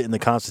even put it in the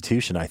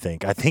Constitution, I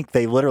think. I think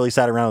they literally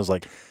sat around and was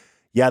like,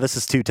 yeah, this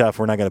is too tough.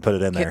 We're not going to put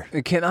it in there.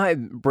 Can I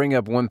bring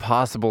up one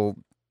possible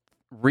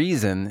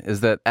reason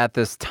is that at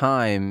this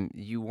time,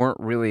 you weren't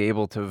really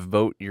able to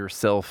vote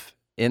yourself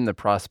in the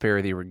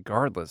prosperity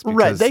regardless. Right.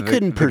 because They the-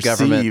 couldn't the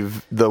government-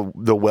 perceive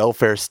the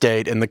welfare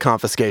state and the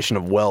confiscation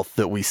of wealth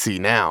that we see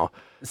now.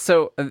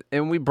 So,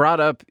 and we brought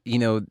up, you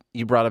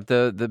brought up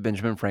the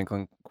Benjamin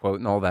Franklin quote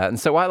and all that. And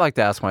so I like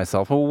to ask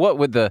myself, well, what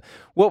would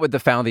the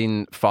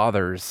founding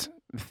fathers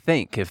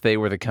think if they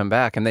were to come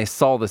back and they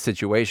saw the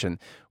situation?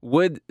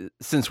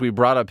 Since we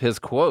brought up his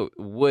quote,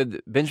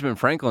 would Benjamin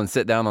Franklin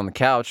sit down on the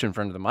couch in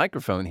front of the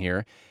microphone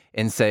here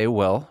and say,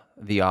 well,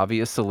 the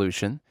obvious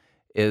solution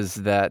is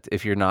that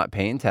if you're not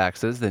paying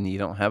taxes, then you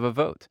don't have a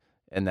vote,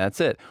 and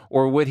that's it?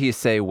 Or would he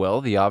say,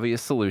 well, the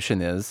obvious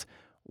solution is,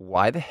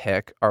 why the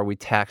heck are we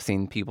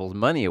taxing people's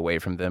money away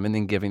from them and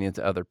then giving it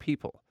to other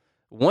people?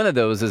 One of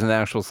those is an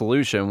actual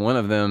solution. One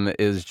of them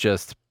is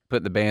just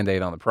put the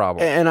Band-Aid on the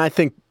problem. And I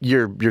think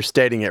you're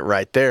stating it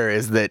right there,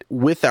 is that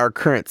with our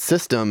current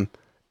system,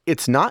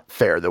 it's not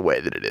fair the way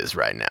that it is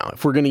right now.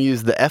 If we're going to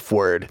use the F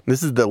word,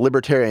 this is the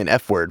libertarian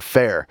F word,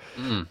 fair.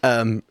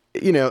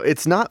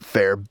 It's not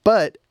fair,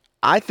 but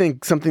I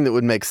think something that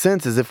would make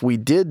sense is if we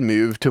did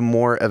move to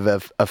more of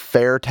a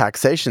fair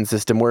taxation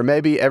system where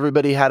maybe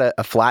everybody had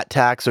a flat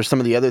tax or some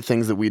of the other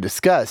things that we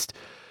discussed.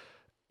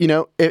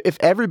 If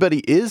everybody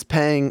is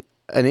paying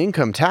an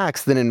income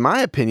tax, then in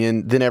my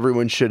opinion, then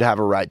everyone should have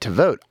a right to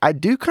vote. I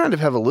do kind of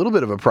have a little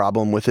bit of a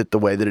problem with it the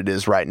way that it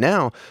is right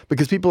now,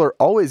 because people are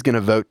always going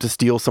to vote to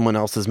steal someone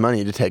else's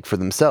money to take for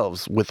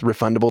themselves with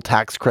refundable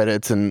tax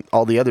credits and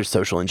all the other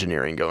social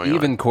engineering going on.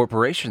 Even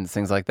corporations,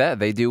 things like that,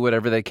 they do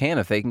whatever they can.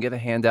 If they can get a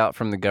handout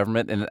from the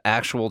government in an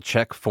actual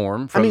check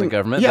form from the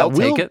government, they'll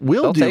take it.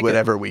 We'll They'll do take it.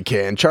 whatever we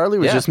can. Charlie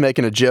was Yeah. just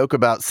making a joke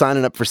about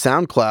signing up for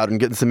SoundCloud and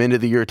getting some end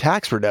of the year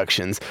tax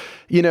reductions.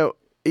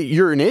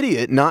 you're an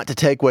idiot not to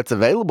take what's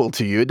available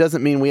to you. It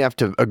doesn't mean we have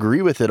to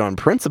agree with it on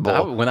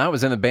principle. When I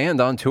was in a band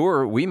on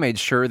tour, we made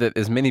sure that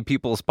as many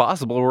people as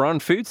possible were on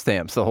food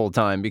stamps the whole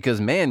time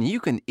because, man, you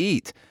can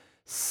eat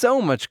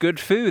so much good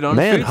food on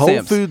food Whole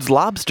stamps. Foods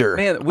lobster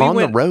on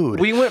the road.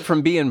 We went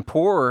from being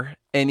poor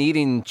and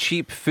eating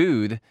cheap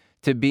food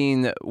to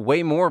being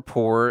way more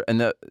poor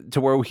and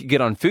to where we could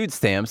get on food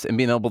stamps and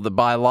being able to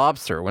buy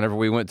lobster whenever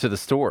we went to the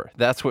store.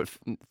 That's what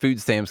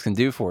food stamps can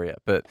do for you.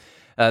 But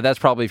that's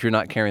probably if you're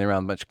not carrying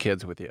around a bunch of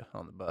kids with you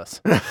on the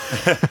bus.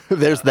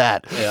 There's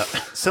that. Yeah.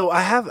 So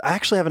I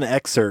actually have an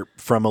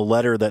excerpt from a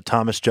letter that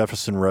Thomas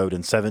Jefferson wrote in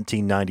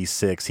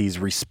 1796. He's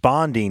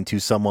responding to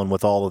someone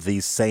with all of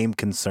these same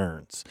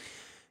concerns.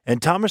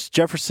 And Thomas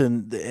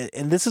Jefferson,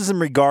 and this is in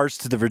regards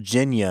to the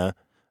Virginia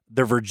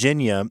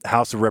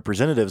House of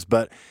Representatives,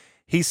 but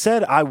he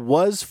said, "I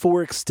was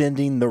for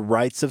extending the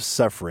rights of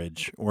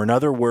suffrage, or in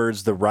other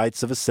words, the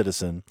rights of a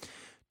citizen,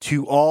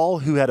 to all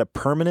who had a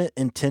permanent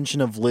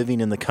intention of living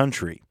in the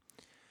country.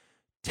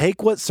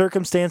 Take what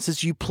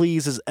circumstances you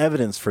please as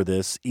evidence for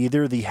this,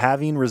 either the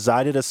having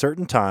resided a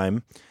certain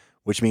time,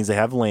 which means they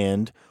have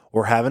land,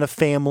 or having a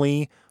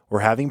family,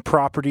 or having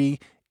property,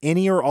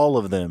 any or all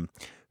of them.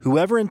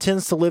 Whoever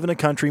intends to live in a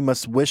country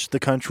must wish the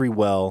country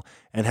well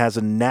and has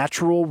a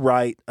natural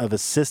right of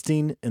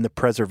assisting in the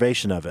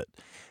preservation of it."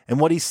 And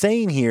what he's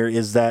saying here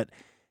is that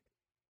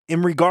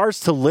in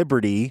regards to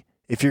liberty,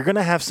 if you're going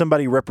to have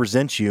somebody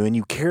represent you and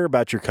you care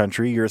about your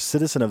country, you're a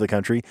citizen of the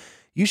country,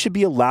 you should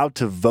be allowed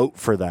to vote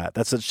for that.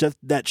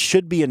 That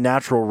should be a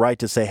natural right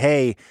to say,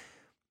 hey,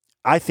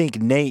 I think,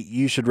 Nate,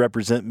 you should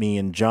represent me,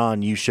 and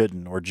John, you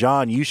shouldn't. Or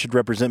John, you should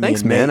represent me.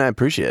 Thanks, and man. Nate, I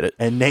appreciate it.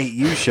 And Nate,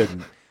 you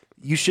shouldn't.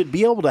 You should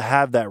be able to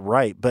have that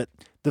right. But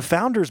the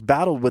founders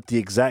battled with the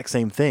exact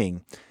same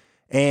thing.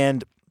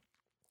 And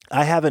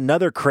I have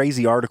another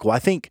crazy article. I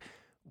think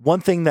one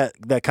thing that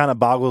kind of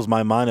boggles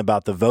my mind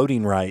about the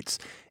voting rights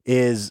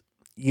is,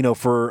 you know,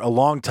 for a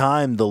long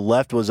time, the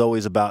left was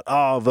always about,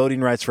 voting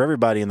rights for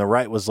everybody. And the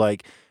right was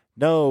like,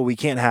 no, we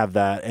can't have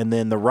that. And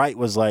then the right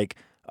was like,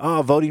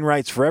 voting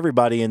rights for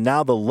everybody. And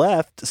now the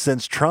left,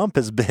 since Trump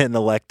has been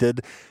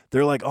elected,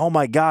 they're like, oh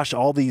my gosh,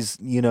 all these,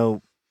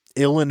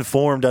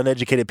 ill-informed,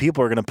 uneducated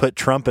people are going to put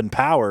Trump in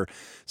power.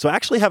 So I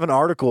actually have an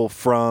article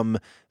from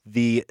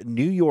the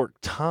New York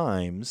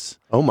Times.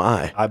 Oh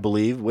my. I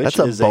believe, That's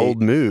a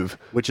bold move.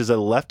 Which is a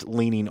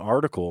left-leaning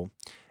article.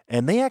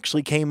 And they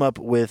actually came up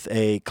with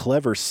a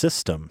clever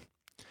system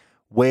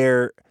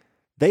where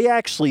they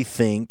actually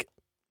think,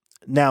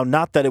 now,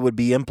 not that it would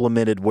be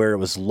implemented where it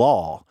was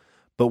law,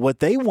 but what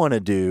they want to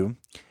do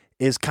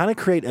is kind of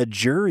create a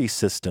jury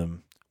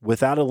system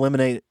without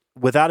eliminating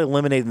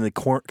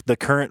the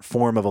current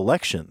form of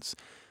elections.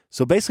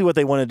 So basically what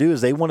they want to do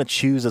is they want to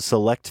choose a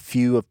select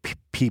few of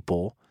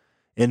people,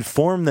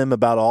 inform them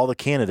about all the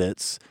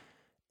candidates,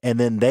 and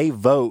then they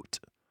vote.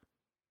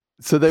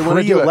 So they want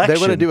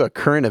to do a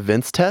current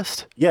events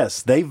test?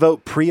 Yes, they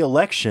vote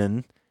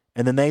pre-election,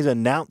 and then they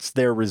announce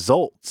their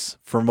results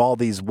from all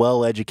these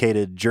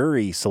well-educated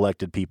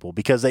jury-selected people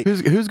because they.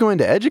 Who's going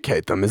to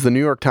educate them? Is the New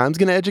York Times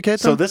going to educate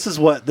them? So this is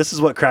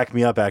what cracked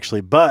me up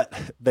actually. But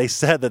they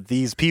said that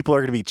these people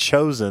are going to be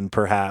chosen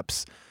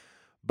perhaps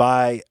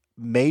by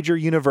major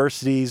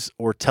universities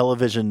or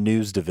television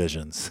news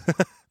divisions.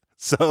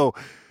 So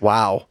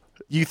wow,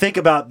 you think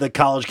about the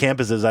college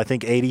campuses. I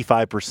think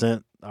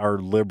 85% are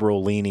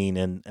liberal leaning,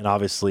 and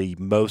obviously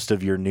most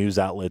of your news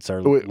outlets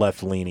are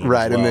left leaning.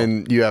 Right, as well.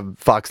 and then you have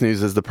Fox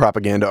News as the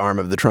propaganda arm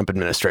of the Trump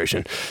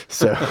administration.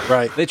 So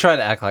right, They try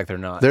to act like they're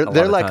not. they're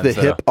like the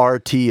hip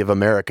RT of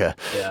America.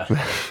 Yeah.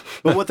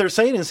 But what they're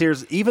saying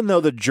is even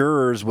though the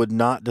jurors would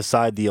not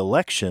decide the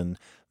election,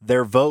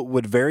 their vote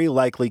would very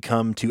likely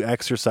come to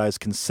exercise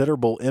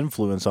considerable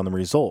influence on the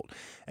result.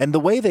 And the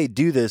way they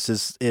do this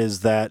is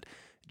that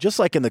just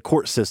like in the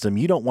court system,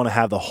 you don't want to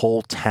have the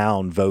whole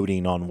town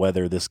voting on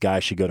whether this guy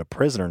should go to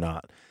prison or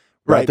not.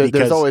 Right.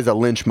 There's always a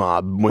lynch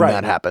mob when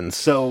that happens.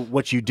 So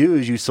what you do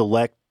is you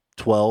select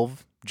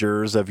 12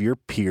 jurors of your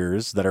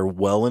peers that are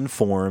well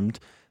informed,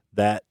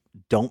 that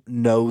don't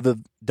know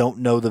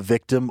the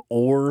victim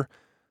or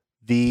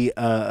the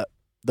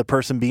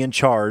person being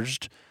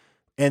charged.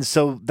 And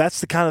so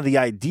that's the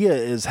idea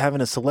is having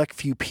a select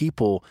few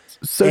people.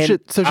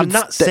 I'm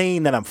not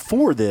saying that I'm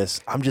for this.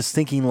 I'm just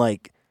thinking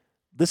like,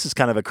 this is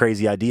kind of a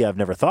crazy idea I've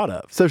never thought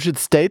of. So should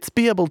states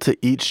be able to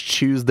each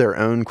choose their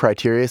own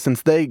criteria?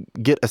 Since they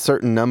get a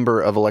certain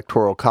number of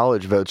electoral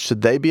college votes,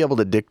 should they be able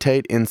to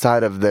dictate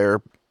inside of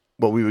their,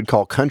 what we would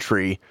call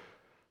country,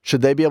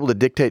 should they be able to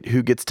dictate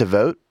who gets to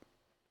vote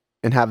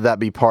and have that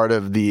be part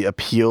of the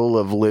appeal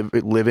of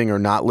living or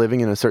not living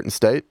in a certain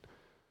state?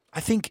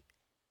 I think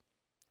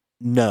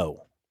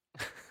no.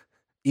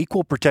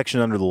 Equal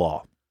protection under the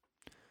law.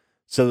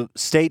 So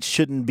states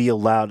shouldn't be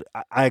allowed.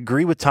 I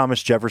agree with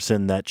Thomas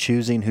Jefferson that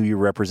choosing who your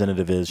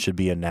representative is should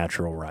be a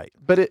natural right.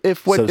 But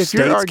if states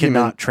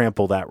cannot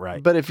trample that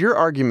right. But if your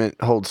argument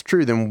holds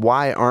true, then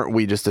why aren't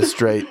we just a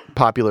straight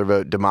popular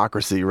vote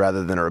democracy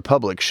rather than a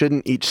republic?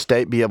 Shouldn't each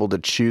state be able to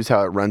choose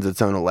how it runs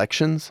its own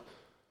elections?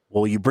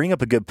 Well, you bring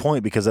up a good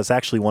point because that's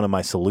actually one of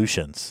my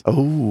solutions.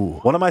 Oh.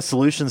 One of my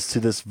solutions to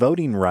this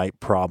voting right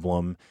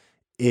problem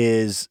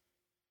is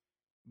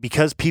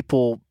because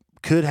people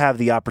could have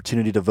the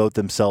opportunity to vote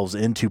themselves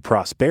into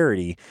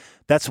prosperity.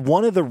 That's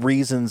one of the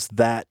reasons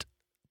that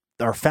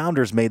our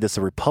founders made this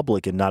a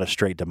republic and not a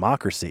straight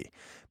democracy,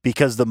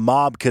 because the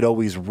mob could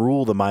always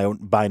rule the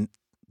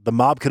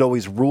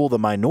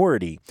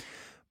minority.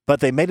 But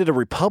they made it a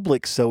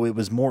republic so it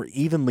was more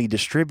evenly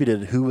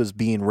distributed who was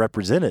being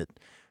represented,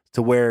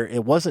 to where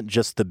it wasn't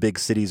just the big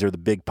cities or the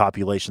big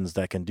populations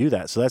that can do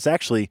that. So that's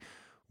actually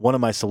one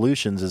of my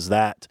solutions, is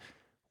that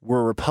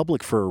we're a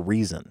republic for a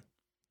reason.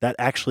 That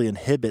actually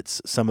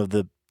inhibits some of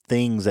the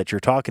things that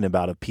you're talking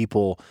about of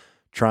people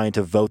trying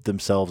to vote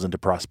themselves into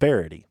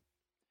prosperity.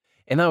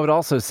 And I would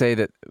also say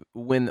that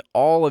when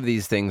all of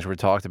these things were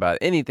talked about,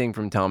 anything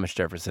from Thomas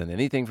Jefferson,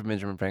 anything from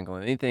Benjamin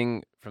Franklin,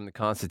 anything from the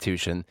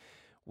Constitution,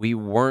 we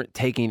weren't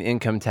taking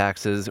income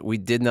taxes. We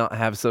did not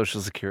have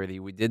Social Security.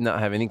 We did not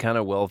have any kind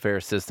of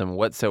welfare system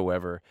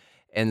whatsoever.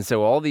 And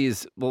so all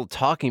these little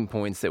talking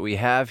points that we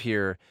have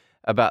here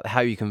about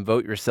how you can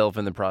vote yourself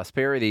into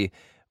prosperity,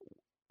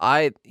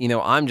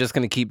 I'm just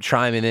going to keep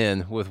chiming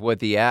in with what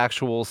the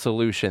actual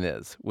solution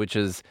is, which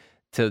is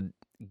to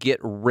get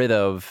rid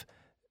of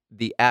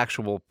the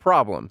actual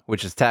problem,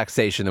 which is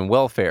taxation and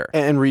welfare.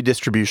 And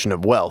redistribution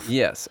of wealth.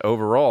 Yes,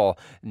 overall,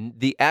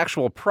 the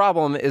actual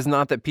problem is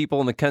not that people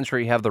in the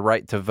country have the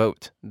right to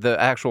vote. The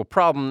actual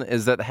problem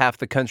is that half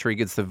the country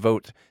gets to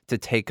vote to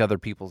take other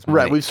people's money.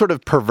 Right. We've sort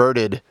of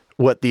perverted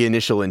what the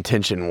initial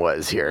intention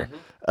was here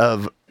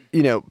of,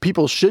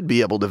 people should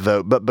be able to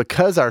vote, but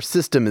because our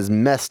system is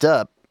messed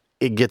up,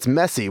 it gets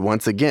messy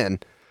once again.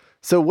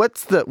 So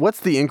what's the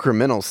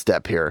incremental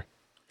step here?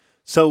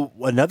 So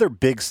another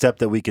big step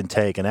that we can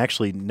take, and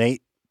actually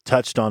Nate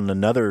touched on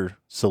another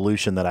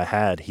solution that I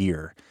had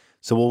here,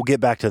 so we'll get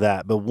back to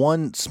that. But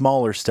one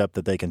smaller step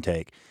that they can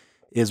take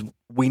is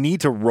we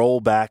need to roll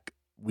back,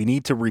 we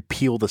need to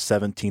repeal the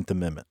 17th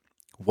Amendment.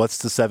 What's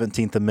the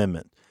 17th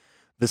Amendment?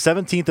 The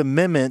 17th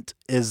Amendment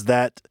is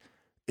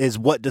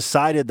what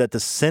decided that the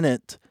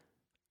Senate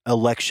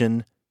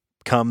election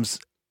comes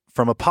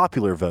from a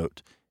popular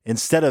vote,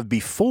 instead of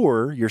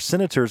before your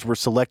senators were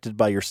selected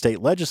by your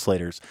state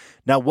legislators.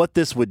 Now, what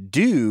this would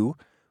do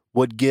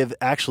would give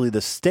actually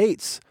the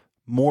states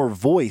more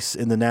voice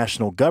in the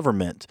national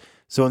government.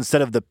 So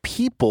instead of the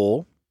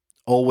people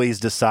always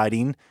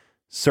deciding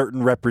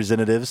certain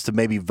representatives to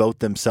maybe vote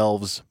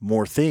themselves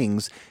more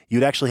things,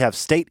 you'd actually have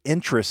state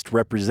interest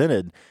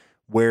represented,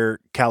 where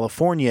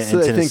California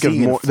and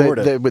Tennessee and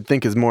Florida... They would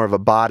think is more of a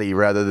body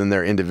rather than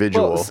their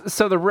individual. Well,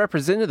 so the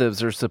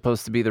representatives are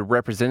supposed to be the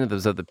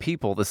representatives of the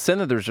people. The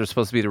senators are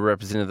supposed to be the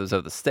representatives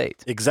of the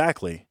state.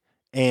 Exactly.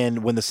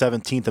 And when the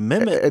 17th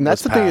Amendment And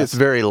that's was the thing passed, that's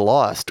very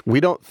lost. We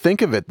don't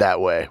think of it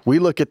that way. We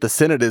look at the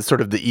Senate as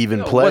sort of the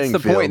even playing field.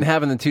 What's the point in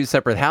having the two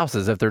separate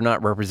houses if they're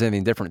not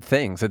representing different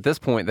things? At this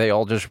point, they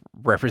all just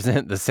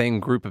represent the same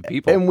group of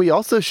people. And we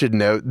also should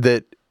note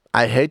that,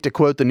 I hate to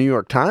quote the New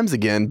York Times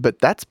again, but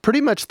that's pretty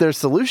much their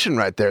solution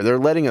right there. They're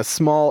letting a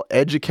small,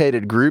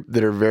 educated group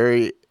that are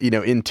very,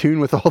 in tune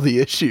with all the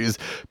issues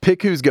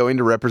pick who's going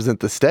to represent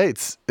the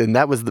states. And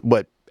that was,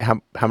 how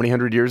many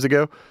hundred years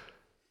ago?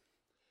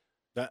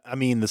 I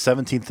mean, the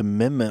 17th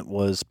Amendment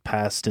was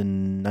passed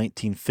in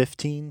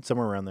 1915,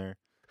 somewhere around there.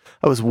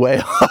 I was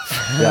way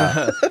off.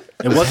 Yeah.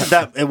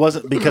 It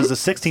wasn't because the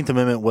 16th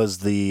Amendment was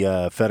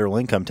the federal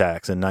income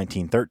tax in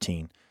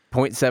 1913.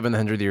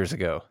 700 years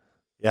ago.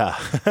 Yeah.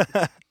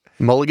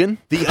 Mulligan?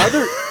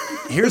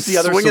 Here's the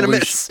other Swing and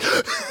a solution.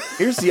 miss.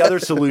 Here's the other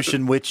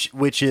solution,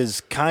 which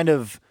is kind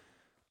of,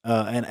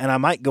 and I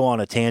might go on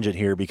a tangent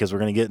here because we're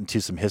going to get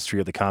into some history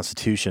of the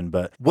Constitution.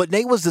 But what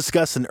Nate was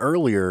discussing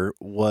earlier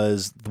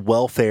was the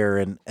welfare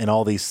and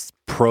all these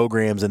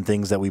programs and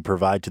things that we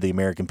provide to the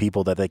American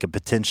people that they could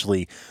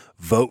potentially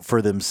vote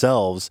for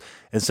themselves.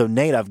 And so,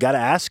 Nate, I've got to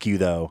ask you,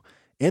 though,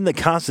 in the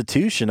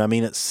Constitution, I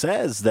mean, it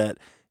says that,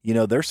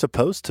 they're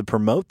supposed to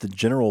promote the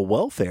general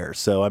welfare.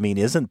 So, I mean,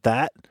 isn't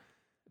that...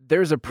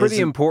 There's a pretty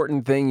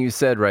important thing you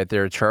said right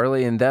there,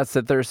 Charlie, and that's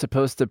that they're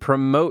supposed to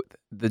promote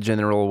the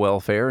general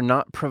welfare,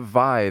 not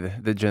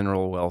provide the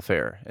general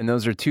welfare. And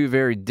those are two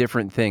very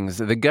different things.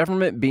 The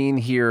government being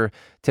here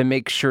to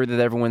make sure that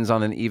everyone's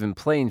on an even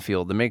playing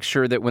field, to make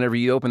sure that whenever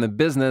you open a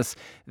business,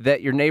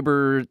 that your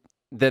neighbor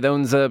that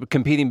owns a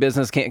competing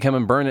business can't come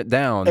and burn it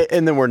down.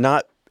 And then we're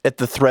not at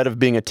the threat of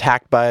being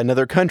attacked by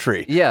another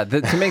country. Yeah,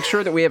 to make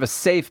sure that we have a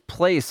safe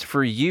place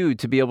for you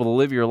to be able to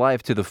live your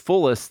life to the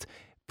fullest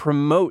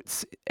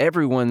promotes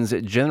everyone's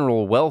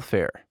general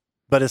welfare.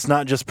 But it's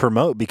not just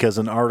promote, because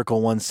in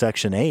Article 1,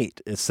 Section 8,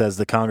 it says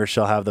the Congress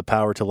shall have the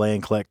power to lay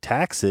and collect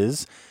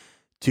taxes,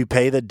 to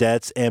pay the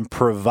debts, and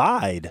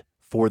provide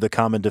for the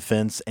common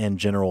defense and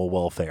general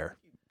welfare.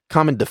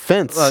 Common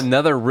defense?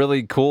 Another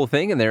really cool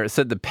thing in there, it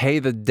said to pay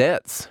the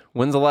debts.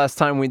 When's the last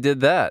time we did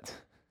that?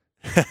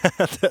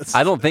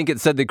 I don't think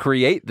it said to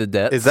create the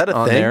debts. Is that a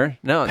on thing? there?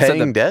 No, it Paying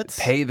said to debts?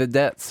 pay the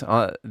debts.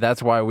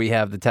 That's why we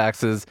have the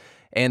taxes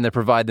and to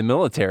provide the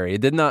military.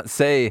 It did not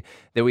say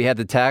that we had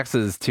the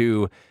taxes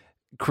to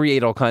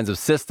create all kinds of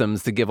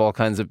systems to give all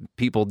kinds of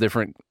people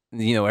different,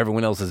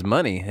 everyone else's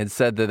money. It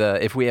said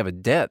that if we have a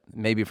debt,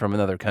 maybe from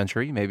another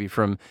country, maybe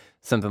from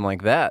something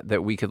like that,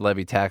 that we could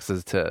levy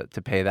taxes to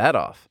pay that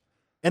off.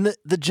 And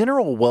the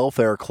general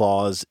welfare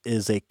clause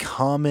is a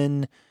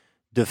common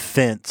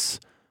defense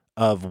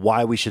of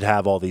why we should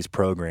have all these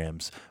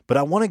programs. But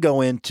I want to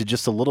go into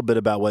just a little bit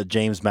about what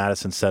James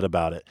Madison said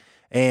about it.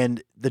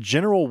 And the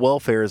general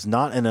welfare is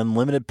not an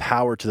unlimited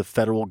power to the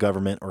federal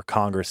government or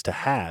Congress to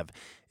have.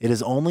 It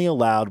is only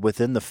allowed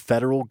within the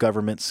federal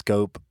government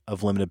scope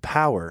of limited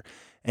power.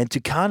 And to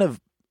kind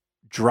of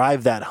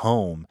drive that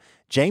home,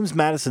 James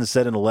Madison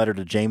said in a letter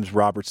to James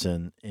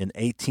Robertson in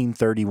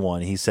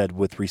 1831, he said,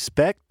 "With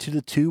respect to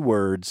the two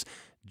words,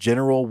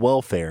 general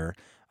welfare,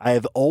 I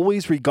have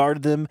always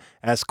regarded them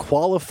as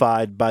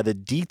qualified by the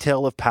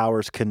detail of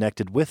powers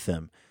connected with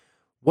them."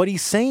 What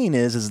he's saying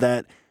is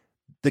that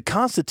the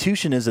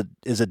Constitution is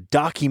a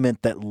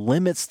document that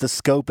limits the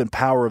scope and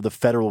power of the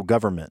federal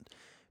government.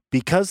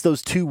 Because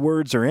those two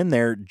words are in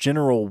there,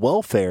 general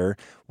welfare,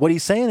 what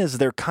he's saying is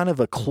they're kind of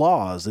a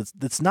clause.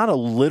 It's not a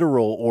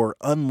literal or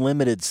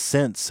unlimited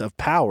sense of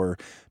power,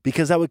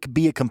 because that would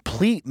be a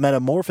complete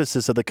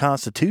metamorphosis of the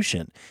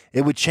Constitution.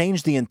 It would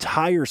change the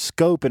entire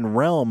scope and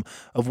realm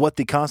of what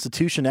the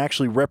Constitution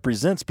actually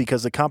represents,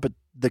 because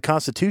the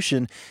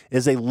Constitution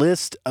is a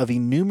list of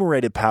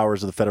enumerated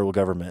powers of the federal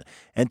government.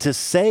 And to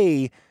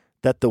say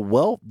that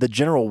the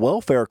general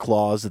welfare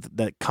clause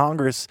that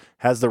Congress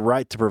has the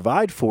right to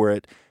provide for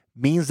it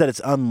means that it's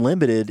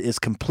unlimited is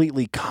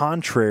completely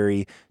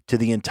contrary to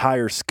the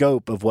entire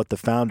scope of what the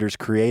founders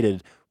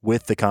created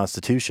with the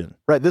Constitution.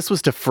 Right. This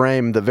was to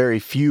frame the very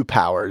few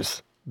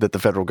powers that the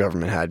federal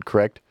government had,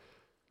 correct?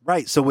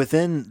 Right. So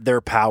within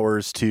their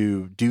powers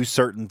to do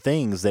certain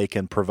things, they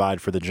can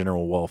provide for the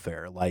general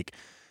welfare, like,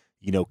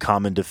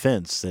 common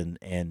defense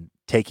and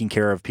taking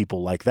care of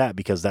people like that,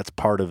 because that's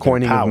part of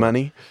coining their power. Of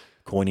money.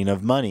 Coining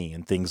of money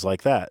and things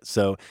like that.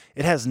 So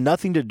it has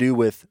nothing to do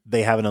with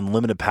they have an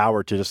unlimited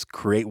power to just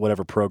create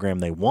whatever program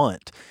they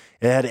want.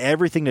 It had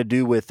everything to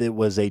do with it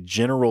was a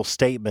general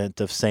statement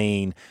of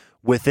saying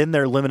within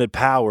their limited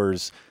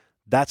powers,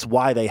 that's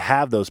why they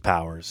have those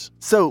powers.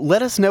 So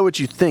let us know what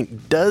you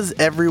think. Does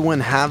everyone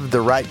have the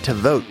right to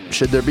vote?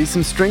 Should there be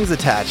some strings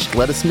attached?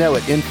 Let us know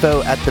at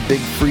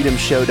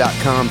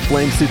info@thebigfreedomshow.com.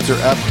 Flame suits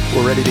are up.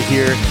 We're ready to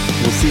hear.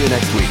 We'll see you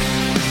next week.